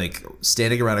think, like,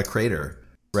 standing around a crater,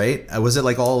 right? Was it,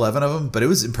 like, all 11 of them? But it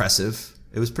was impressive.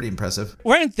 It was pretty impressive.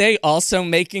 Weren't they also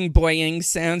making boing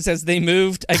sounds as they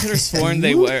moved? I could have sworn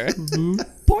they were.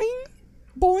 Boing,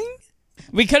 boing.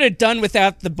 We could have done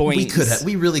without the boings.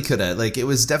 We really could have. Like, it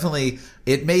was definitely,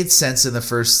 it made sense in the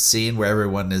first scene where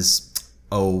everyone is,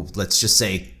 let's just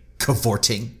say,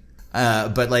 cavorting.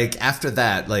 But like after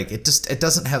that, like it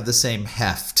doesn't have the same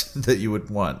heft that you would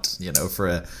want,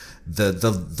 for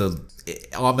the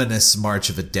ominous march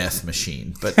of a death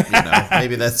machine. But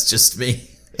maybe that's just me.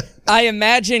 I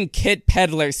imagine Kit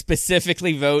Pedler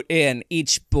specifically wrote in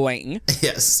each boing.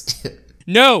 Yes.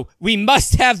 No, we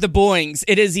must have the boings.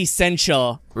 It is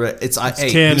essential. Right.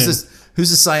 Hey, who's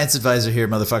the science advisor here,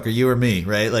 motherfucker? You or me,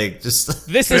 right? Like, just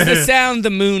this is the sound the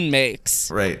moon makes.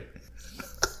 Right.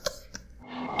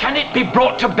 Can it be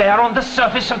brought to bear on the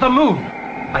surface of the moon?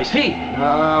 I see.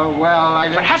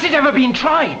 But has it ever been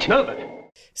tried? No, but...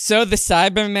 So the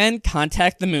Cybermen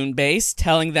contact the moon base,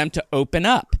 telling them to open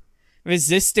up.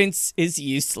 Resistance is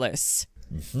useless.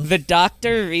 Mm-hmm. The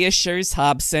Doctor reassures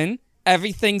Hobson,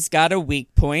 everything's got a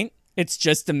weak point. It's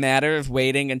just a matter of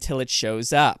waiting until it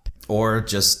shows up. Or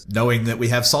just knowing that we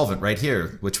have solvent right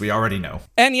here, which we already know.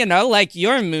 And like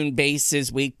your moon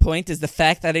base's weak point is the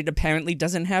fact that it apparently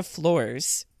doesn't have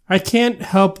floors. I can't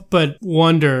help but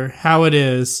wonder how it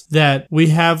is that we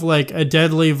have like a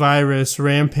deadly virus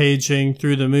rampaging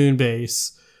through the moon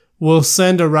base. We'll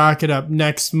send a rocket up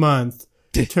next month.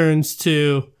 Turns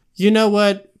to, you know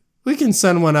what? We can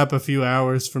send one up a few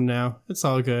hours from now. It's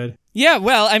all good. Yeah,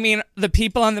 well, I mean, the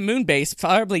people on the moon base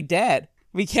probably dead.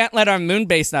 We can't let our moon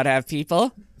base not have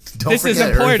people. This is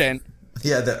important. Earth.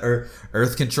 Yeah, the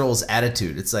Earth controls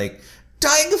attitude. It's like,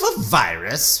 dying of a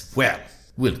virus? Well,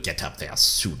 we'll get up there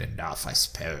soon enough, I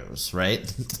suppose, right?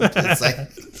 It's like...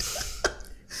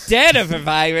 Dead of a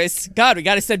virus? God, we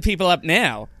gotta send people up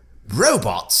now.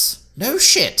 Robots? No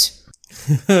shit.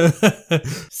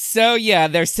 So yeah,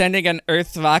 they're sending an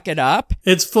Earth rocket up.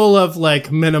 It's full of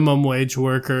like minimum wage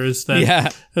workers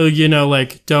that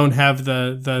like don't have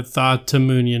the thought to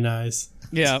moonionize.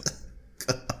 Yeah.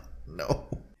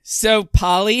 No. So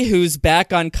Polly, who's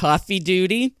back on coffee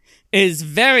duty, is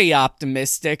very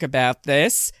optimistic about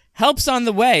this. Help's on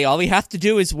the way. All we have to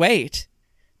do is wait.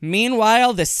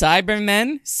 Meanwhile, the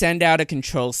Cybermen send out a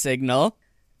control signal,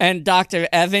 and Dr.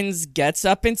 Evans gets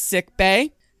up in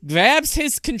sickbay, grabs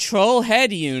his control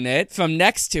head unit from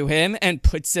next to him and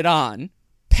puts it on.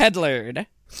 Pedlered.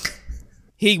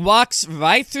 He walks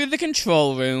right through the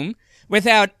control room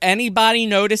without anybody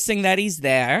noticing that he's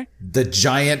there. The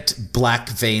giant black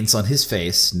veins on his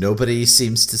face. Nobody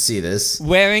seems to see this.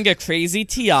 Wearing a crazy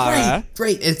tiara.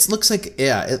 Right. It looks like,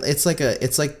 it's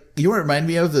like, you know what it reminded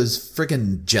me of? Those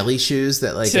freaking jelly shoes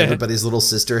that like everybody's little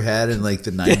sister had in like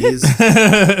the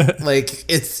 90s. Like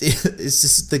it's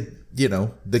just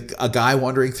a guy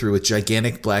wandering through with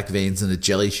gigantic black veins and a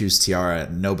jelly shoes tiara,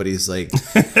 and nobody's like,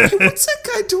 hey, what's that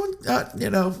guy doing?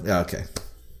 Okay.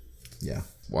 Yeah.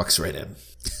 Walks right in.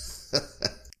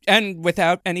 And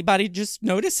without anybody just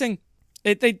noticing.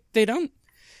 They don't.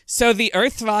 So the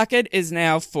Earth rocket is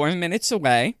now 4 minutes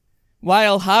away,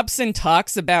 while Hobson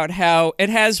talks about how it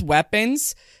has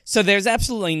weapons, so there's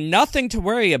absolutely nothing to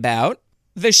worry about.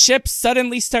 The ship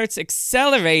suddenly starts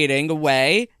accelerating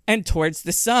away and towards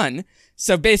the sun.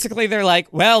 So basically they're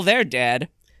like, well, they're dead.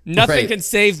 Nothing can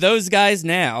save those guys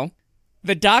now.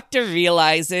 The Doctor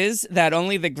realizes that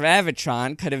only the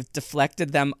gravitron could have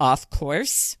deflected them off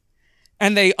course,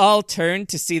 and they all turn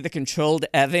to see the controlled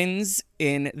Evans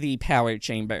in the power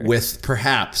chamber. With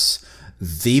perhaps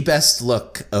the best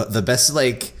look, the best,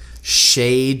 like,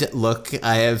 shade look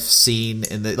I have seen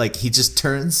in the, like, he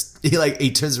turns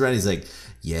around, he's like,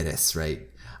 yeah, that's right.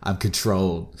 I'm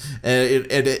controlled. And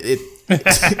it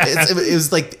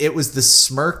was the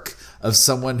smirk of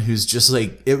someone who's just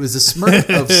like, it was a smirk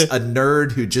of a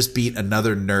nerd who just beat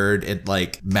another nerd at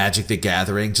like Magic the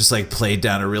Gathering, just like played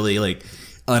down a really like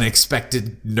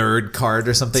unexpected nerd card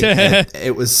or something.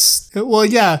 It was, well,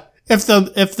 yeah. If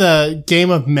the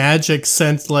game of Magic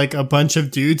sent like a bunch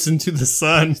of dudes into the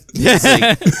sun.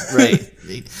 Like,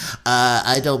 right.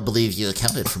 I don't believe you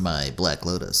accounted for my Black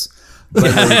Lotus. But,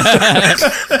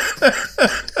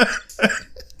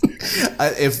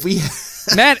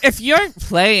 Matt, if you're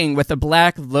playing with a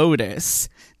Black Lotus,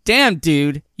 damn,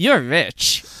 dude, You're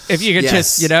rich. If you could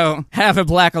Yes. just, have a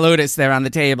Black Lotus there on the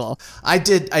table. I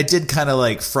did kind of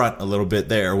like front a little bit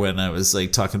there when I was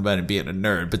like talking about it being a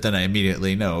nerd, but then I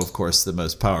immediately know, of course, the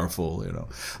most powerful,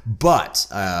 But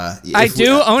I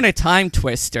do own a Time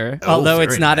Twister, although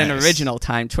it's very not an nice. original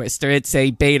Time Twister. It's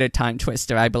a beta Time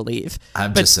Twister, I believe.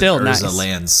 I'm but just still an Urza nice.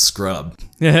 Land scrub.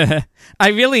 I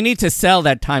really need to sell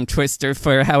that Time Twister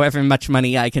for however much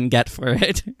money I can get for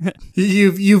it.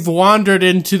 You've wandered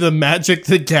into the Magic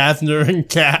the Gathering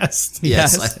cast.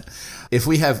 Yes. If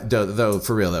we have though,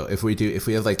 for real though, if we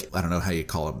have like, I don't know how you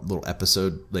call them, little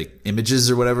episode like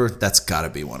images or whatever, that's got to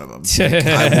be one of them. Like,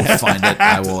 I will find it.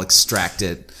 I will extract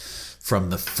it from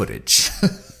the footage.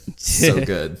 So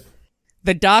good.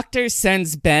 The doctor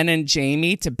sends Ben and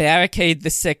Jamie to barricade the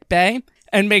sick bay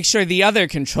and make sure the other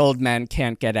controlled men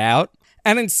can't get out.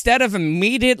 And instead of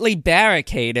immediately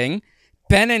barricading,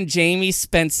 Ben and Jamie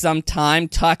spent some time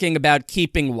talking about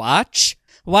keeping watch,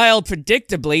 while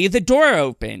predictably the door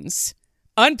opens.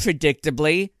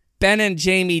 Unpredictably, Ben and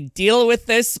Jamie deal with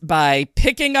this by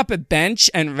picking up a bench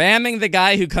and ramming the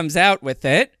guy who comes out with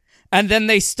it, and then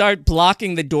they start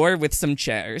blocking the door with some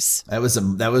chairs. That was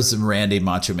some Randy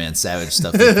Macho Man Savage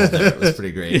stuff. They pulled there. It was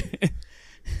pretty great.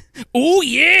 Oh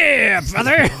yeah,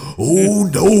 brother! Oh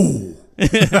no!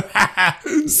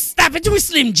 Stop it to a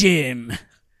Slim Jim!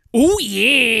 Oh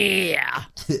yeah!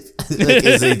 Like,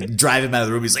 as they drive him out of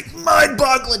the room, he's like,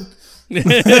 mind-boggling!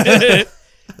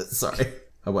 Sorry.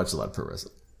 I watch a lot of pro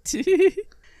wrestling.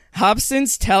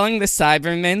 Hobson's telling the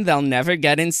Cybermen they'll never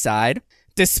get inside,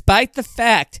 despite the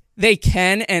fact they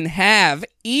can and have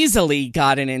easily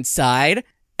gotten inside,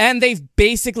 and they've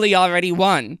basically already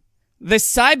won. The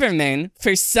Cybermen,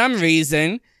 for some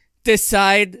reason,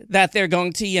 decide that they're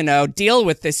going to, deal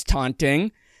with this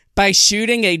taunting by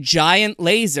shooting a giant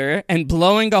laser and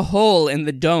blowing a hole in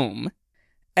the dome.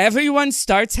 Everyone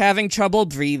starts having trouble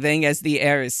breathing as the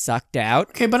air is sucked out.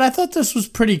 Okay, but I thought this was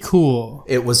pretty cool.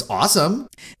 It was awesome.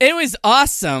 It was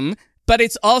awesome, but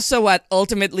it's also what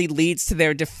ultimately leads to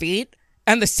their defeat,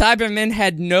 and the Cybermen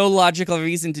had no logical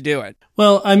reason to do it.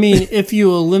 Well, I mean, if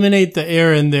you eliminate the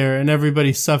air in there and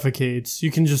everybody suffocates,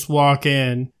 you can just walk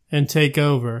in and take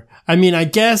over. I mean, I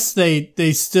guess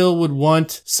they still would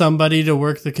want somebody to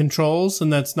work the controls,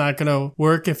 and that's not going to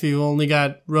work if you only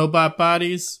got robot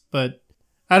bodies, but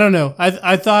I don't know.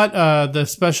 I thought the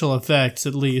special effects,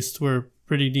 at least, were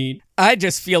pretty neat. I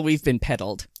just feel we've been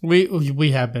peddled.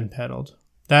 We have been peddled.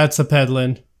 That's a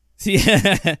peddling.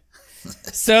 Yeah.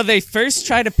 So they first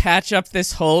try to patch up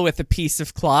this hole with a piece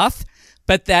of cloth,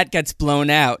 but that gets blown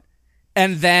out.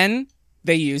 And then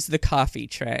they use the coffee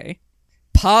tray.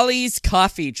 Polly's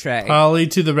coffee tray. Polly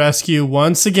to the rescue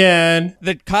once again.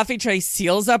 The coffee tray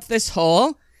seals up this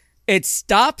hole. It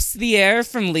stops the air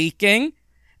from leaking.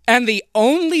 And the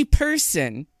only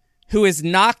person who is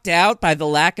knocked out by the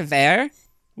lack of air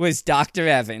was Dr.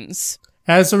 Evans.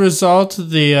 As a result,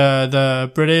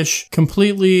 the British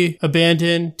completely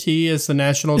abandoned tea as the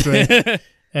national drink.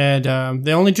 And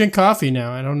they only drink coffee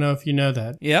now. I don't know if you know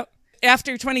that. Yep.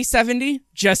 After 2070,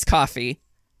 just coffee.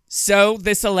 So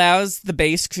this allows the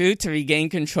base crew to regain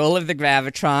control of the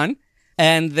Gravitron.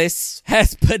 And this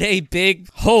has put a big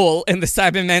hole in the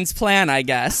Cybermen's plan, I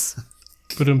guess.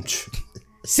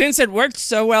 Since it worked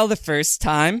so well the first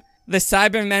time, the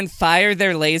Cybermen fire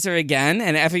their laser again,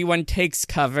 and everyone takes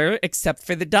cover except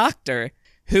for the Doctor,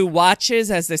 who watches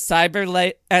as the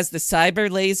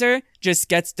cyber laser just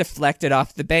gets deflected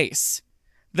off the base.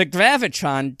 The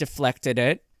Gravitron deflected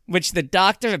it, which the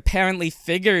Doctor apparently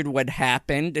figured would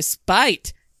happen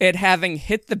despite it having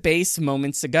hit the base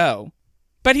moments ago.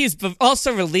 But he's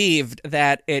also relieved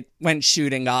that it went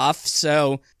shooting off,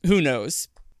 so who knows?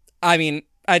 I mean,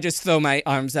 I just throw my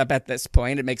arms up at this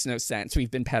point. It makes no sense.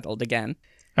 We've been peddled again.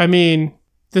 I mean,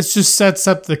 this just sets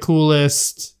up the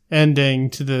coolest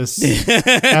ending to this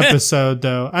episode,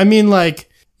 though. I mean, like,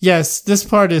 yes, this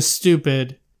part is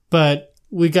stupid, but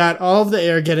we got all of the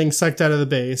air getting sucked out of the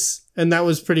base, and that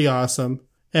was pretty awesome.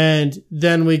 And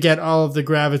then we get all of the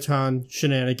Gravitron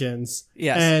shenanigans.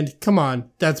 Yes. And come on,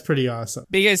 that's pretty awesome.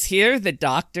 Because here the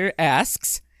Doctor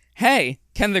asks, hey,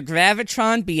 can the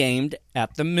Gravitron be aimed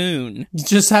at the moon? You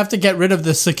just have to get rid of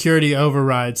the security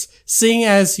overrides. Seeing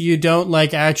as you don't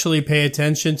actually pay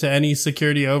attention to any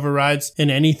security overrides in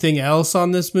anything else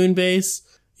on this moon base,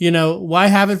 why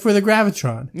have it for the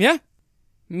Gravitron? Yeah.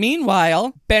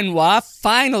 Meanwhile, Benoit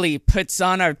finally puts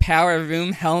on our power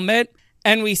room helmet,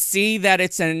 and we see that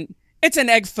it's an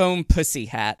egg foam pussy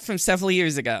hat from several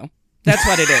years ago. That's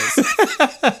what it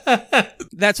is.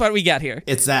 That's what we got here.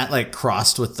 It's that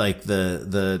crossed with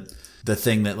the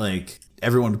thing that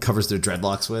everyone covers their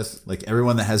dreadlocks with. Like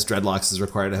everyone that has dreadlocks is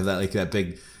required to have that that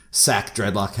big sack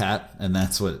dreadlock hat, and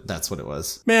that's what it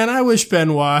was. Man, I wish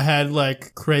Benoit had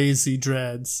like crazy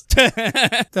dreads.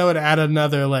 That would add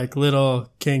another like little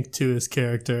kink to his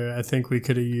character. I think we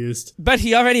could have used. But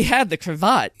he already had the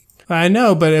cravat. I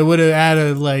know, but it would have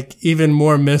added like even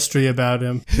more mystery about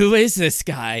him. Who is this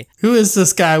guy? Who is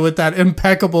this guy with that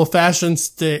impeccable fashion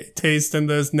taste and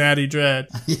those natty dread?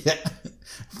 Yeah.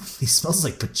 He smells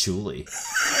like patchouli.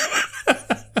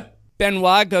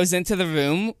 Benoit goes into the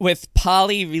room with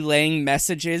Polly relaying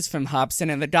messages from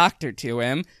Hobson and the doctor to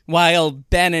him, while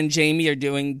Ben and Jamie are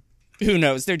doing, who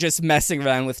knows, they're just messing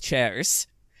around with chairs.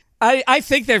 I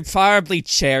think they're probably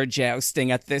chair jousting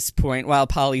at this point while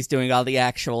Polly's doing all the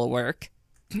actual work.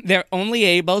 They're only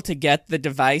able to get the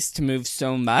device to move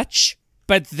so much,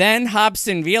 but then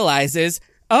Hobson realizes,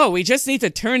 oh, we just need to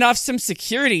turn off some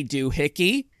security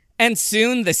doohickey, and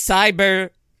soon the cyber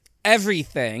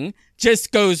everything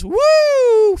just goes,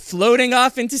 woo, floating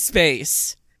off into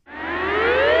space.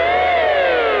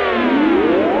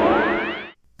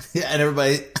 Yeah, and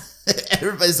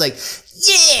everybody's like,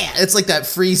 yeah! It's like that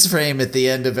freeze frame at the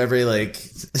end of every, like,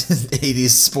 80s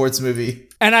sports movie.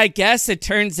 And I guess it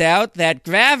turns out that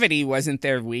gravity wasn't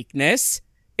their weakness.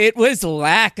 It was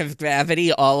lack of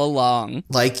gravity all along.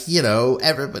 Like, you know,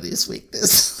 everybody's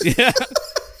weakness. Yeah.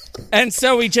 And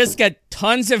so we just get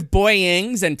tons of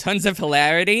boyings and tons of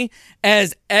hilarity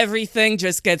as everything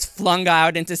just gets flung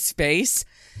out into space,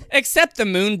 except the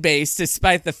moon base,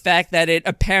 despite the fact that it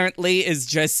apparently is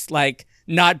just, like,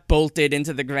 not bolted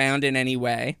into the ground in any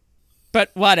way.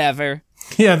 But whatever.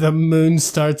 Yeah, the moon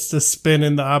starts to spin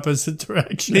in the opposite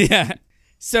direction. Yeah.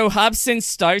 So Hobson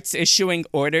starts issuing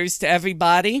orders to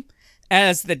everybody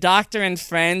as the doctor and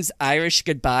friends Irish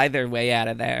goodbye their way out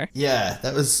of there. Yeah,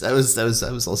 that was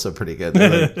also pretty good.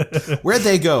 Like, where'd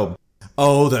they go?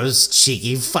 Oh, those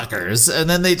cheeky fuckers. And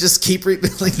then they just keep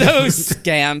rebuilding those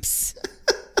scamps.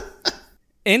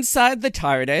 Inside the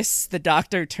TARDIS, the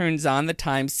doctor turns on the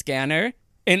time scanner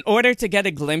in order to get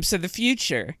a glimpse of the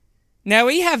future. Now,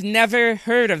 we have never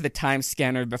heard of the time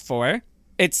scanner before.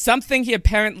 It's something he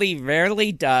apparently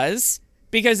rarely does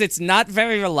because it's not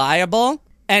very reliable,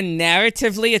 and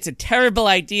narratively, it's a terrible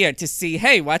idea to see,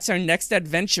 hey, what's our next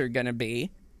adventure gonna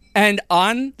be? And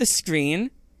on the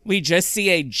screen, we just see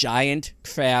a giant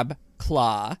crab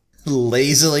claw.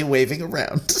 Lazily waving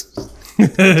around.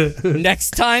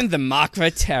 Next time, the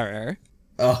Makra Terror.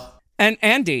 Oh. And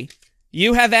Andy,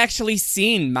 you have actually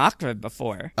seen Makra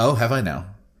before. Oh, have I now?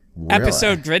 Really?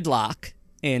 Episode Gridlock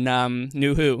in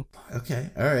New Who. Okay,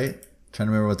 all right. Trying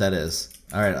to remember what that is.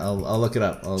 All right, I'll look it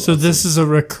up. So this is a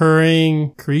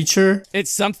recurring creature?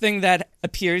 It's something that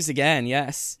appears again,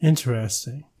 yes.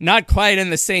 Interesting. Not quite in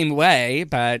the same way,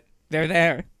 but they're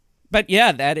there. But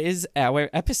yeah, that is our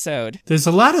episode. There's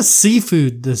a lot of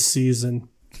seafood this season.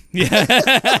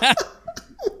 Yeah.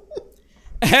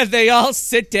 And they all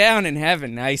sit down and have a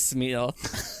nice meal.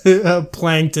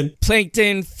 Plankton.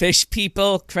 Plankton, fish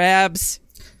people, crabs.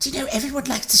 Do you know, everyone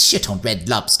likes to shit on Red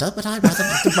Lobster, but I rather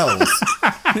like the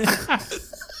rolls.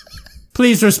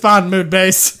 Please respond,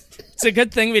 Moonbase. It's a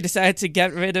good thing we decided to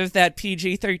get rid of that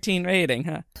PG-13 rating,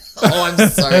 huh? Oh, I'm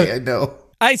sorry, I know.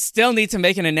 I still need to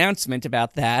make an announcement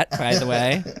about that, by the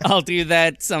way. I'll do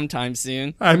that sometime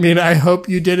soon. I mean, I hope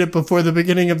you did it before the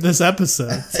beginning of this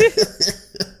episode.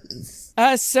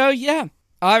 So yeah,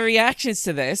 our reactions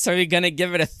to this. Are we going to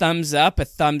give it a thumbs up, a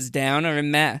thumbs down, or a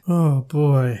meh? Oh,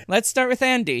 boy. Let's start with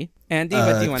Andy. Andy,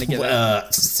 what do you want to give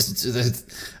it?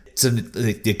 So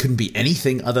it couldn't be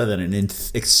anything other than an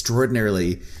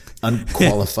extraordinarily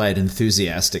unqualified,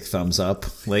 enthusiastic thumbs up.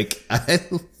 Like, I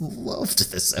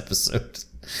loved this episode.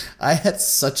 I had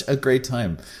such a great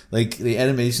time. Like, the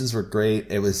animations were great.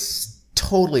 It was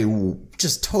totally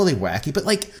wacky. But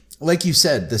like you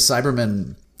said, the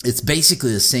Cybermen, it's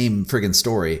basically the same friggin'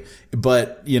 story.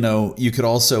 But, you know, you could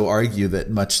also argue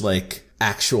that much like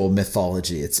actual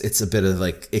mythology, it's a bit of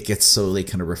like, it gets slowly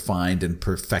kind of refined and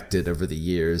perfected over the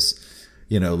years.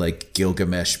 You know, like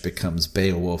Gilgamesh becomes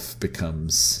Beowulf,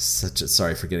 becomes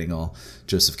sorry for getting all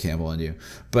Joseph Campbell on you.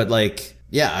 But like,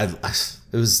 yeah,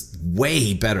 it was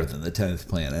way better than the 10th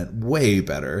Planet. Way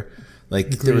better. Like,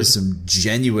 agreed. There was some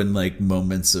genuine, like,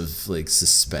 moments of, like,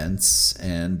 suspense.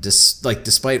 And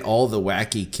despite all the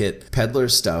wacky Kit Peddler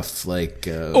stuff, like...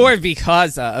 or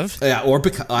because of. Yeah, or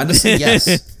because... Honestly,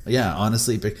 yes. Yeah,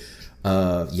 honestly. God,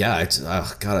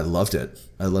 I loved it.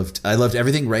 I loved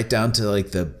everything right down to,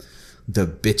 like, the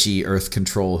bitchy Earth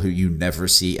Control who you never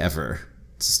see ever.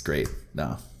 It's just great.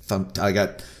 No. I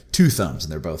got 2 thumbs,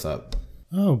 and they're both up.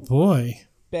 Oh, boy.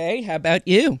 Bay, how about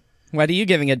you? What are you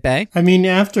giving it, Bay? I mean,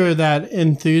 after that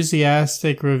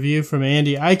enthusiastic review from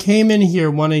Andy, I came in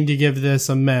here wanting to give this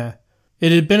a meh.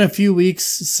 It had been a few weeks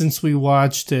since we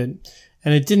watched it,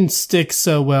 and it didn't stick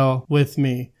so well with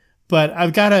me. But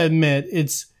I've got to admit,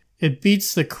 it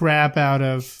beats the crap out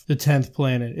of the 10th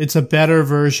Planet. It's a better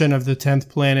version of the 10th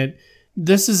Planet.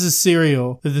 This is a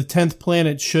serial that the 10th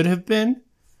Planet should have been.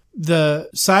 The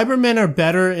Cybermen are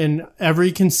better in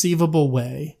every conceivable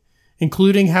way,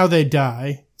 including how they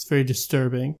die. It's very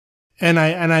disturbing. And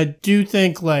I do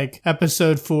think like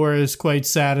episode 4 is quite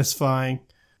satisfying.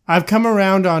 I've come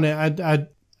around on it.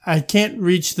 I can't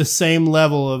reach the same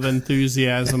level of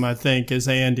enthusiasm, I think, as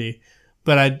Andy,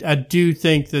 but I do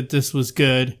think that this was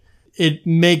good. It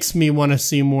makes me want to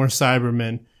see more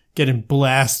Cybermen getting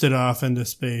blasted off into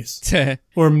space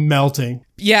or melting.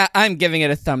 Yeah, I'm giving it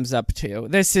a thumbs up too.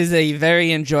 This is a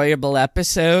very enjoyable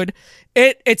episode.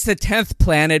 It's the 10th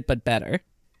Planet, but better.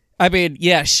 I mean,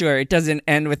 yeah, sure, it doesn't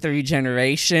end with the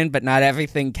regeneration, but not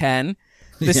everything can.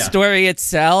 The story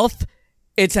itself,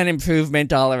 it's an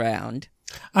improvement all around.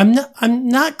 I'm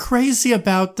not crazy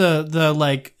about the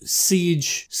like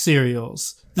Siege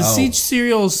serials. The Siege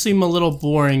serials seem a little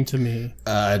boring to me.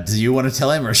 Do you want to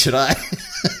tell him or should I?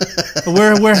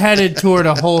 We're headed toward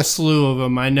a whole slew of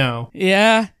them, I know.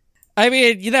 Yeah. I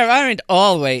mean, there aren't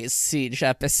always Siege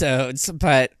episodes,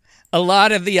 but a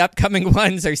lot of the upcoming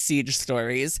ones are Siege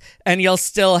stories, and you'll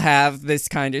still have this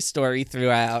kind of story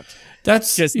throughout.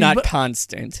 That's just not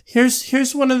constant.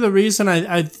 Here's one of the reasons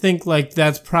I think like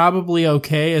that's probably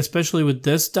okay, especially with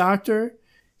this Doctor.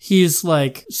 He's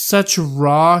like such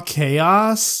raw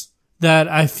chaos that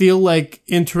I feel like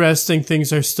interesting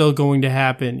things are still going to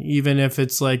happen, even if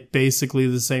it's like basically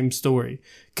the same story.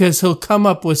 Because he'll come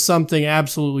up with something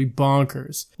absolutely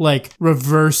bonkers, like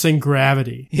reversing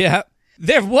gravity. Yeah.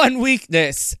 Their one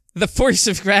weakness, the force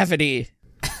of gravity.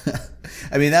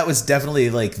 I mean, that was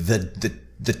definitely like the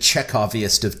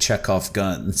Chekhoviest of Chekhov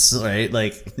guns, right?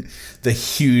 Like the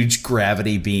huge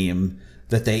gravity beam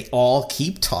that they all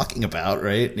keep talking about,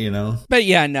 right? You know? But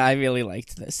yeah, no, I really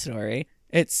liked this story.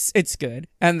 It's good.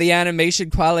 And the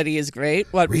animation quality is great.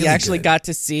 What really we actually got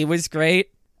to see was great.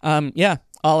 Yeah,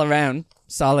 all around,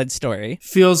 solid story.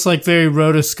 Feels like very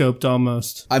rotoscoped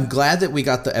almost. I'm glad that we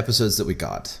got the episodes that we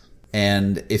got.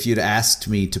 And if you'd asked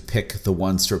me to pick the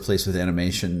ones to replace with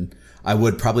animation, I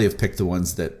would probably have picked the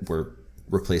ones that were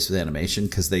replaced with animation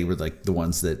because they were like the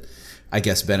ones that I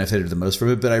guess benefited the most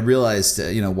from it. But I realized,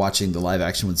 watching the live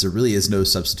action ones, there really is no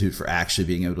substitute for actually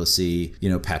being able to see,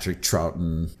 Patrick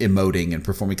Troughton emoting and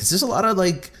performing, because there's a lot of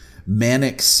like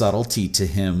manic subtlety to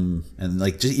him, and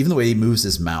like just even the way he moves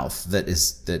his mouth.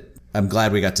 That I'm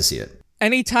glad we got to see it.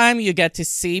 Anytime you get to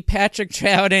see Patrick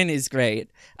Troughton is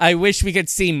great. I wish we could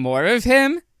see more of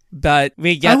him, but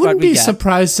we get what we get. I wouldn't be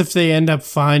surprised if they end up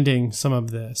finding some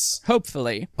of this.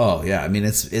 Hopefully. Oh yeah, I mean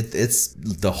it's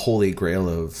the holy grail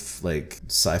of like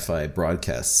sci-fi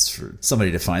broadcasts for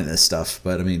somebody to find this stuff.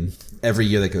 But I mean, every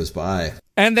year that goes by,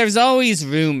 and there's always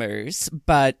rumors,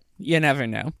 but you never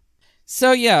know.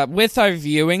 So yeah, with our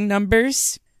viewing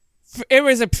numbers, it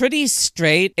was a pretty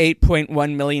straight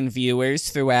 8.1 million viewers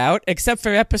throughout, except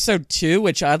for episode 2,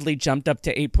 which oddly jumped up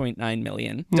to 8.9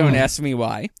 million. Don't ask me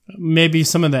why. Maybe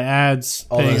some of the ads.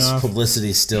 All those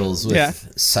publicity stills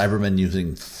with Cybermen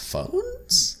using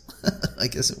phones? I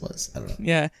guess it was. I don't know.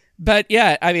 Yeah. But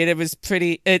yeah, I mean, it was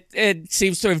pretty, it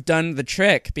seems to have done the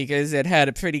trick because it had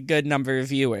a pretty good number of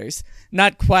viewers.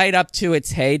 Not quite up to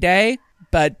its heyday,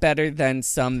 but better than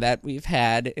some that we've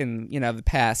had in, the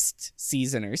past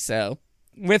season or so.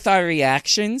 With our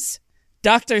reactions,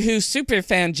 Doctor Who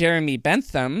superfan Jeremy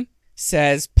Bentham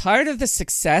says part of the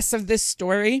success of this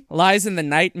story lies in the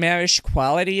nightmarish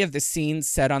quality of the scenes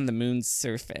set on the moon's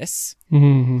surface.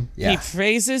 Mm-hmm. Yeah. He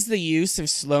praises the use of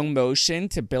slow motion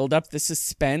to build up the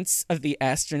suspense of the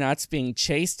astronauts being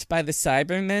chased by the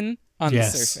Cybermen on the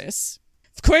surface.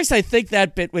 Of course, I think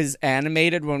that bit was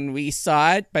animated when we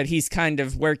saw it, but he's kind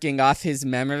of working off his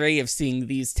memory of seeing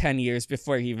these 10 years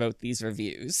before he wrote these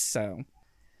reviews, so.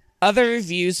 Other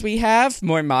reviews we have,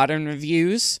 more modern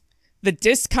reviews. The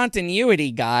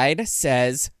Discontinuity Guide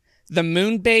says, the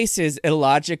moon base is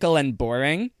illogical and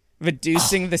boring,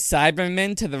 reducing the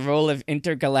Cybermen to the role of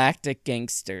intergalactic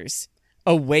gangsters.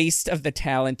 A waste of the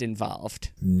talent involved.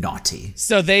 Naughty.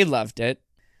 So they loved it.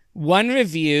 One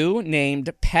review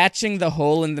named Patching the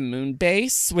Hole in the Moon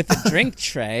Base with a drink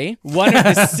tray, one of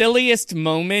the silliest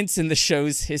moments in the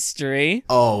show's history.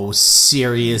 Oh,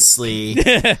 seriously?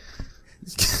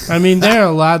 I mean, there are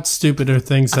a lot stupider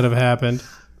things that have happened.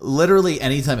 Literally,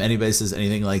 anytime anybody says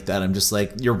anything like that, I'm just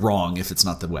like, you're wrong if it's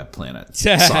not the Web Planet.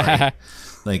 Sorry.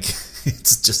 Like,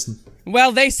 it's just...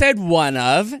 Well, they said one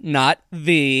of, not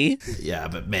the. Yeah,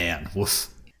 but man, woof.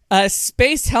 A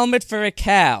Space Helmet for a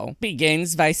Cow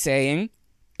begins by saying,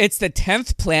 It's the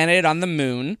 10th planet on the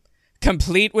moon,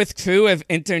 complete with crew of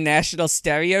international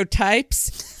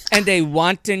stereotypes and a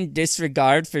wanton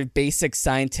disregard for basic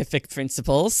scientific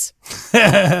principles.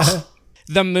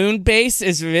 The moon base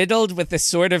is riddled with the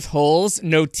sort of holes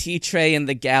no tea tray in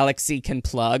the galaxy can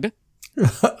plug.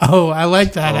 Oh, I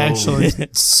like that, actually.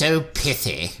 So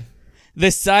pithy. The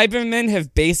Cybermen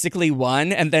have basically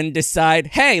won and then decide,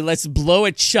 hey, let's blow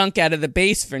a chunk out of the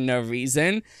base for no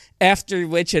reason, after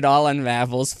which it all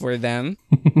unravels for them.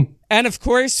 And of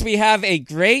course, we have a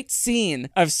great scene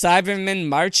of Cybermen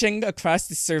marching across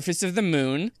the surface of the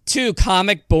moon, 2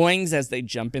 comic boings as they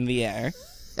jump in the air.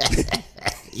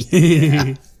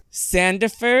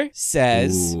 Sandifer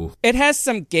says, it has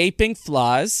some gaping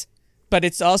flaws, but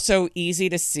it's also easy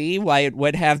to see why it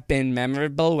would have been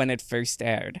memorable when it first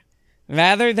aired.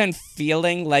 Rather than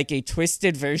feeling like a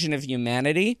twisted version of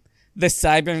humanity, the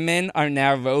Cybermen are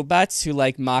now robots who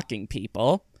like mocking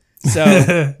people.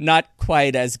 So, not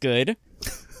quite as good.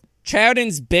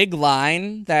 Troughton's big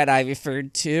line that I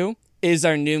referred to is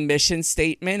our new mission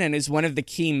statement and is one of his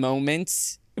key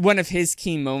moments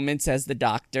as the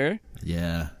Doctor.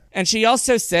 Yeah. And she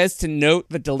also says to note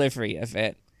the delivery of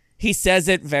it. He says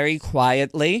it very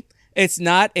quietly. It's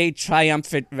not a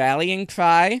triumphant rallying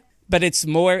cry, but it's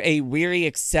more a weary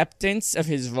acceptance of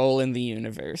his role in the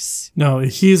universe. No,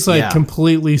 he's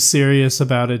completely serious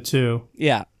about it too.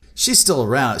 Yeah. She's still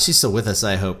around. She's still with us,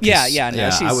 I hope. Yeah.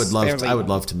 I would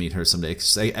love to meet her someday.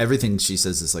 'Cause everything she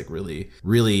says is like really,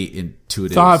 really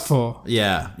intuitive, thoughtful.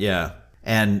 Yeah.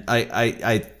 And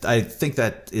I think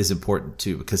that is important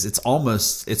too, because it's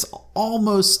almost.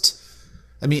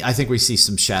 I mean, I think we see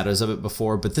some shadows of it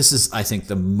before, but this is, I think,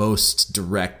 the most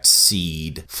direct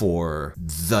seed for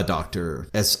the Doctor,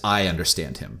 as I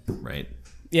understand him, right?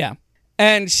 Yeah.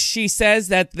 And she says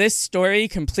that this story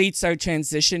completes our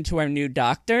transition to our new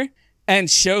Doctor and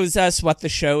shows us what the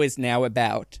show is now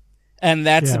about. And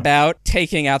that's about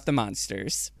taking out the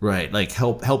monsters. Right, like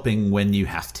helping when you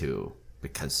have to,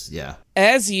 because, yeah.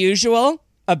 As usual,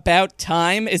 About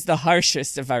Time is the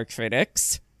harshest of our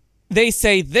critics. They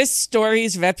say this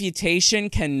story's reputation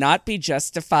cannot be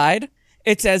justified.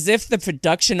 It's as if the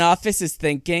production office is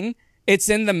thinking it's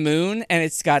in the moon and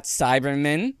it's got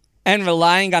Cybermen, and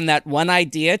relying on that one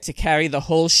idea to carry the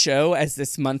whole show as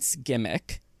this month's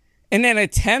gimmick. In an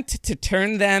attempt to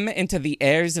turn them into the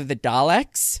heirs of the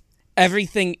Daleks,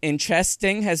 everything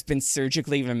interesting has been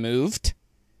surgically removed.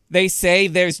 They say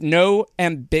there's no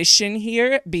ambition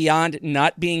here beyond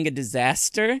not being a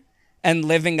disaster and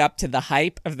living up to the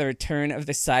hype of the return of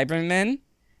the Cybermen.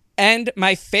 And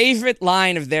my favorite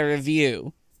line of their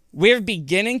review, we're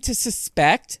beginning to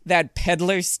suspect that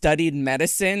Pedler studied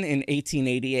medicine in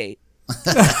 1888.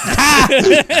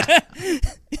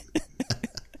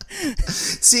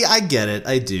 See, I get it.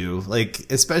 I do. Like,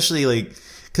 especially like,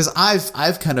 because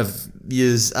I've kind of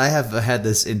I have had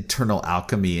this internal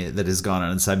alchemy that has gone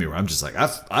on inside me where I'm just like,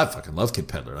 I fucking love Kid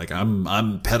Pedler. Like,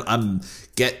 I'm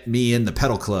get me in the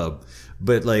pedal club.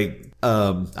 But like,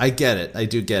 I get it. I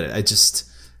do get it. I just,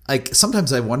 like,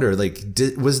 sometimes I wonder, like,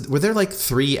 were there like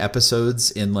 3 episodes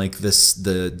in like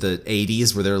the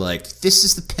 80s where they're like, this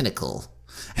is the pinnacle,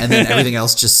 and then everything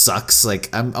else just sucks? Like,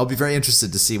 I'll be very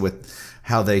interested to see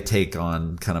how they take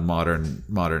on kind of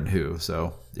modern Who.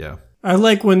 So yeah. I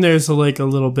like when there's a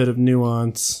little bit of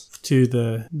nuance to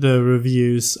the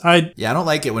reviews. I don't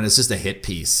like it when it's just a hit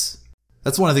piece.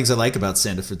 That's one of the things I like about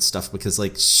Sandiford's stuff, because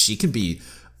like she can be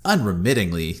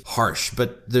unremittingly harsh,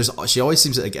 but she always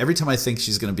seems like every time I think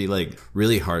she's going to be like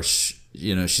really harsh,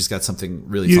 you know, she's got something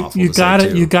really thoughtful to say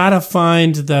too. You gotta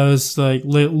find those like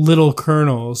little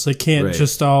kernels. It can't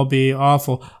just all be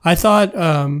awful. I thought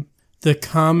the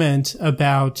comment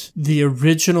about the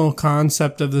original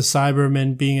concept of the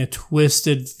Cybermen being a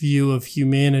twisted view of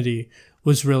humanity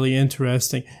was really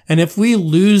interesting. And if we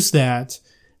lose that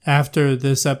after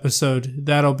this episode,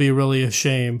 that'll be really a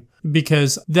shame,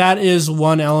 because that is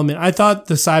one element. I thought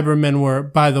the Cybermen were,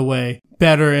 by the way,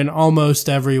 better in almost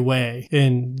every way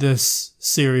in this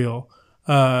serial.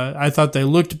 I thought they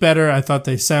looked better. I thought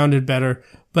they sounded better,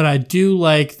 but I do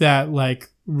like that, like,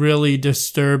 really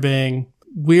disturbing,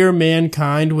 we're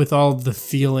mankind with all the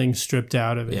feeling stripped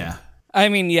out of it. Yeah. I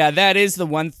mean, yeah, that is the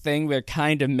one thing we're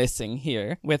kind of missing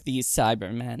here with these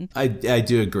Cybermen. I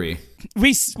do agree.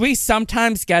 We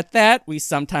sometimes get that. We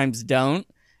sometimes don't.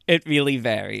 It really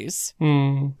varies.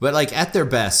 But like at their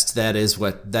best, that is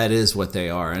what they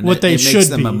are, and it makes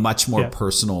them be. a much more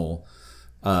personal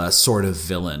sort of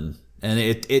villain.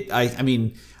 And I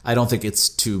mean, I don't think it's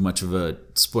too much of a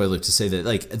spoiler to say that,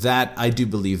 like, that I do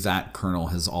believe that kernel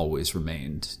has always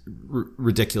remained,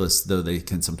 ridiculous though they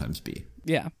can sometimes be.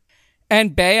 Yeah.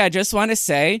 And Bay, I just want to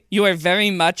say, you are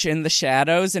very much in the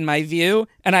shadows in my view,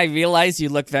 and I realize you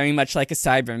look very much like a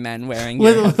Cyberman wearing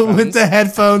your headphones. With the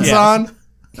headphones on.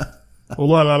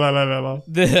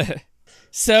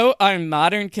 So our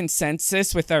modern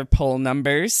consensus with our poll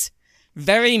numbers,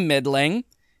 very middling.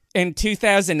 In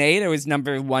 2008, it was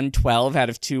number 112 out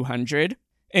of 200.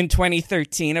 In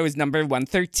 2013, it was number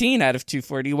 113 out of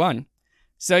 241.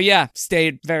 So yeah,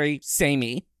 stayed very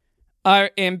samey.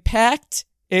 Our impact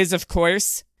is, of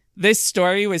course, this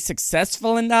story was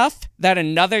successful enough that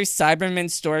another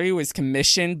Cyberman story was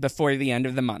commissioned before the end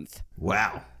of the month.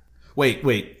 Wow. Wait,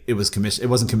 it was commissioned. It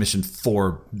wasn't commissioned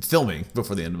for filming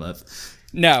before the end of the month.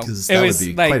 No, that would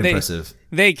be quite impressive.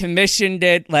 They commissioned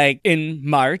it like in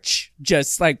March,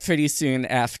 just like pretty soon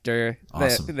after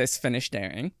this finished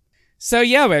airing. So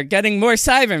yeah, we're getting more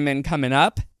Cybermen coming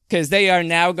up because they are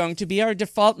now going to be our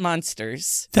default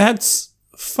monsters. That's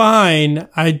fine.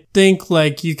 I think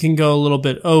like you can go a little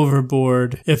bit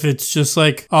overboard if it's just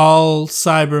like all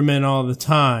Cybermen all the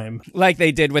time. Like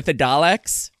they did with the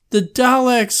Daleks? The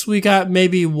Daleks, we got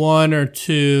maybe 1 or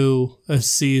 2 a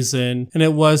season, and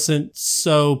it wasn't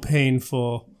so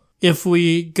painful. If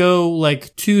we go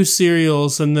like 2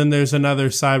 serials and then there's another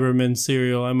Cyberman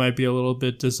serial, I might be a little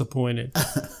bit disappointed.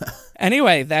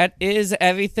 Anyway, that is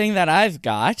everything that I've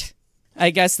got. I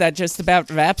guess that just about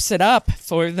wraps it up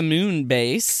for the Moon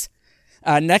Base.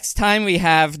 Next time we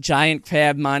have giant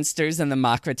crab monsters and the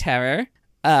Makra Terror.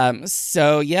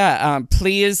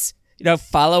 Please,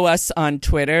 follow us on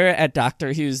Twitter at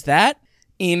Doctor Who's That.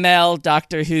 Email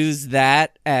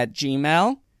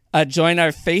drwho'sthat@gmail. Join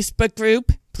our Facebook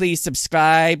group. Please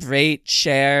subscribe, rate,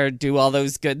 share, do all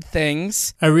those good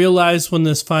things. I realize when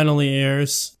this finally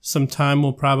airs, some time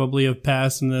will probably have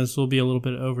passed and this will be a little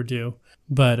bit overdue.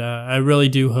 But I really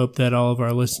do hope that all of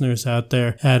our listeners out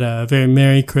there had a very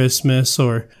Merry Christmas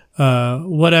or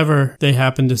whatever they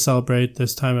happen to celebrate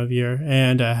this time of year,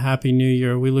 and a Happy New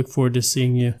Year. We look forward to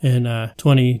seeing you in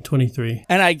 2023.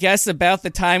 And I guess about the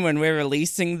time when we're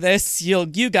releasing this,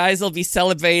 you guys will be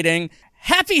celebrating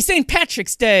Happy St.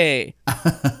 Patrick's Day!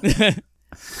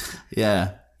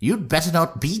 Yeah. You'd better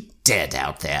not be dead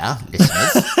out there,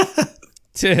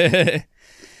 listeners.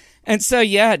 And so,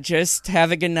 yeah, just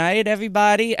have a good night,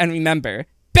 everybody. And remember,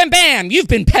 bam, bam, you've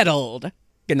been peddled.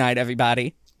 Good night,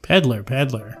 everybody. Peddler.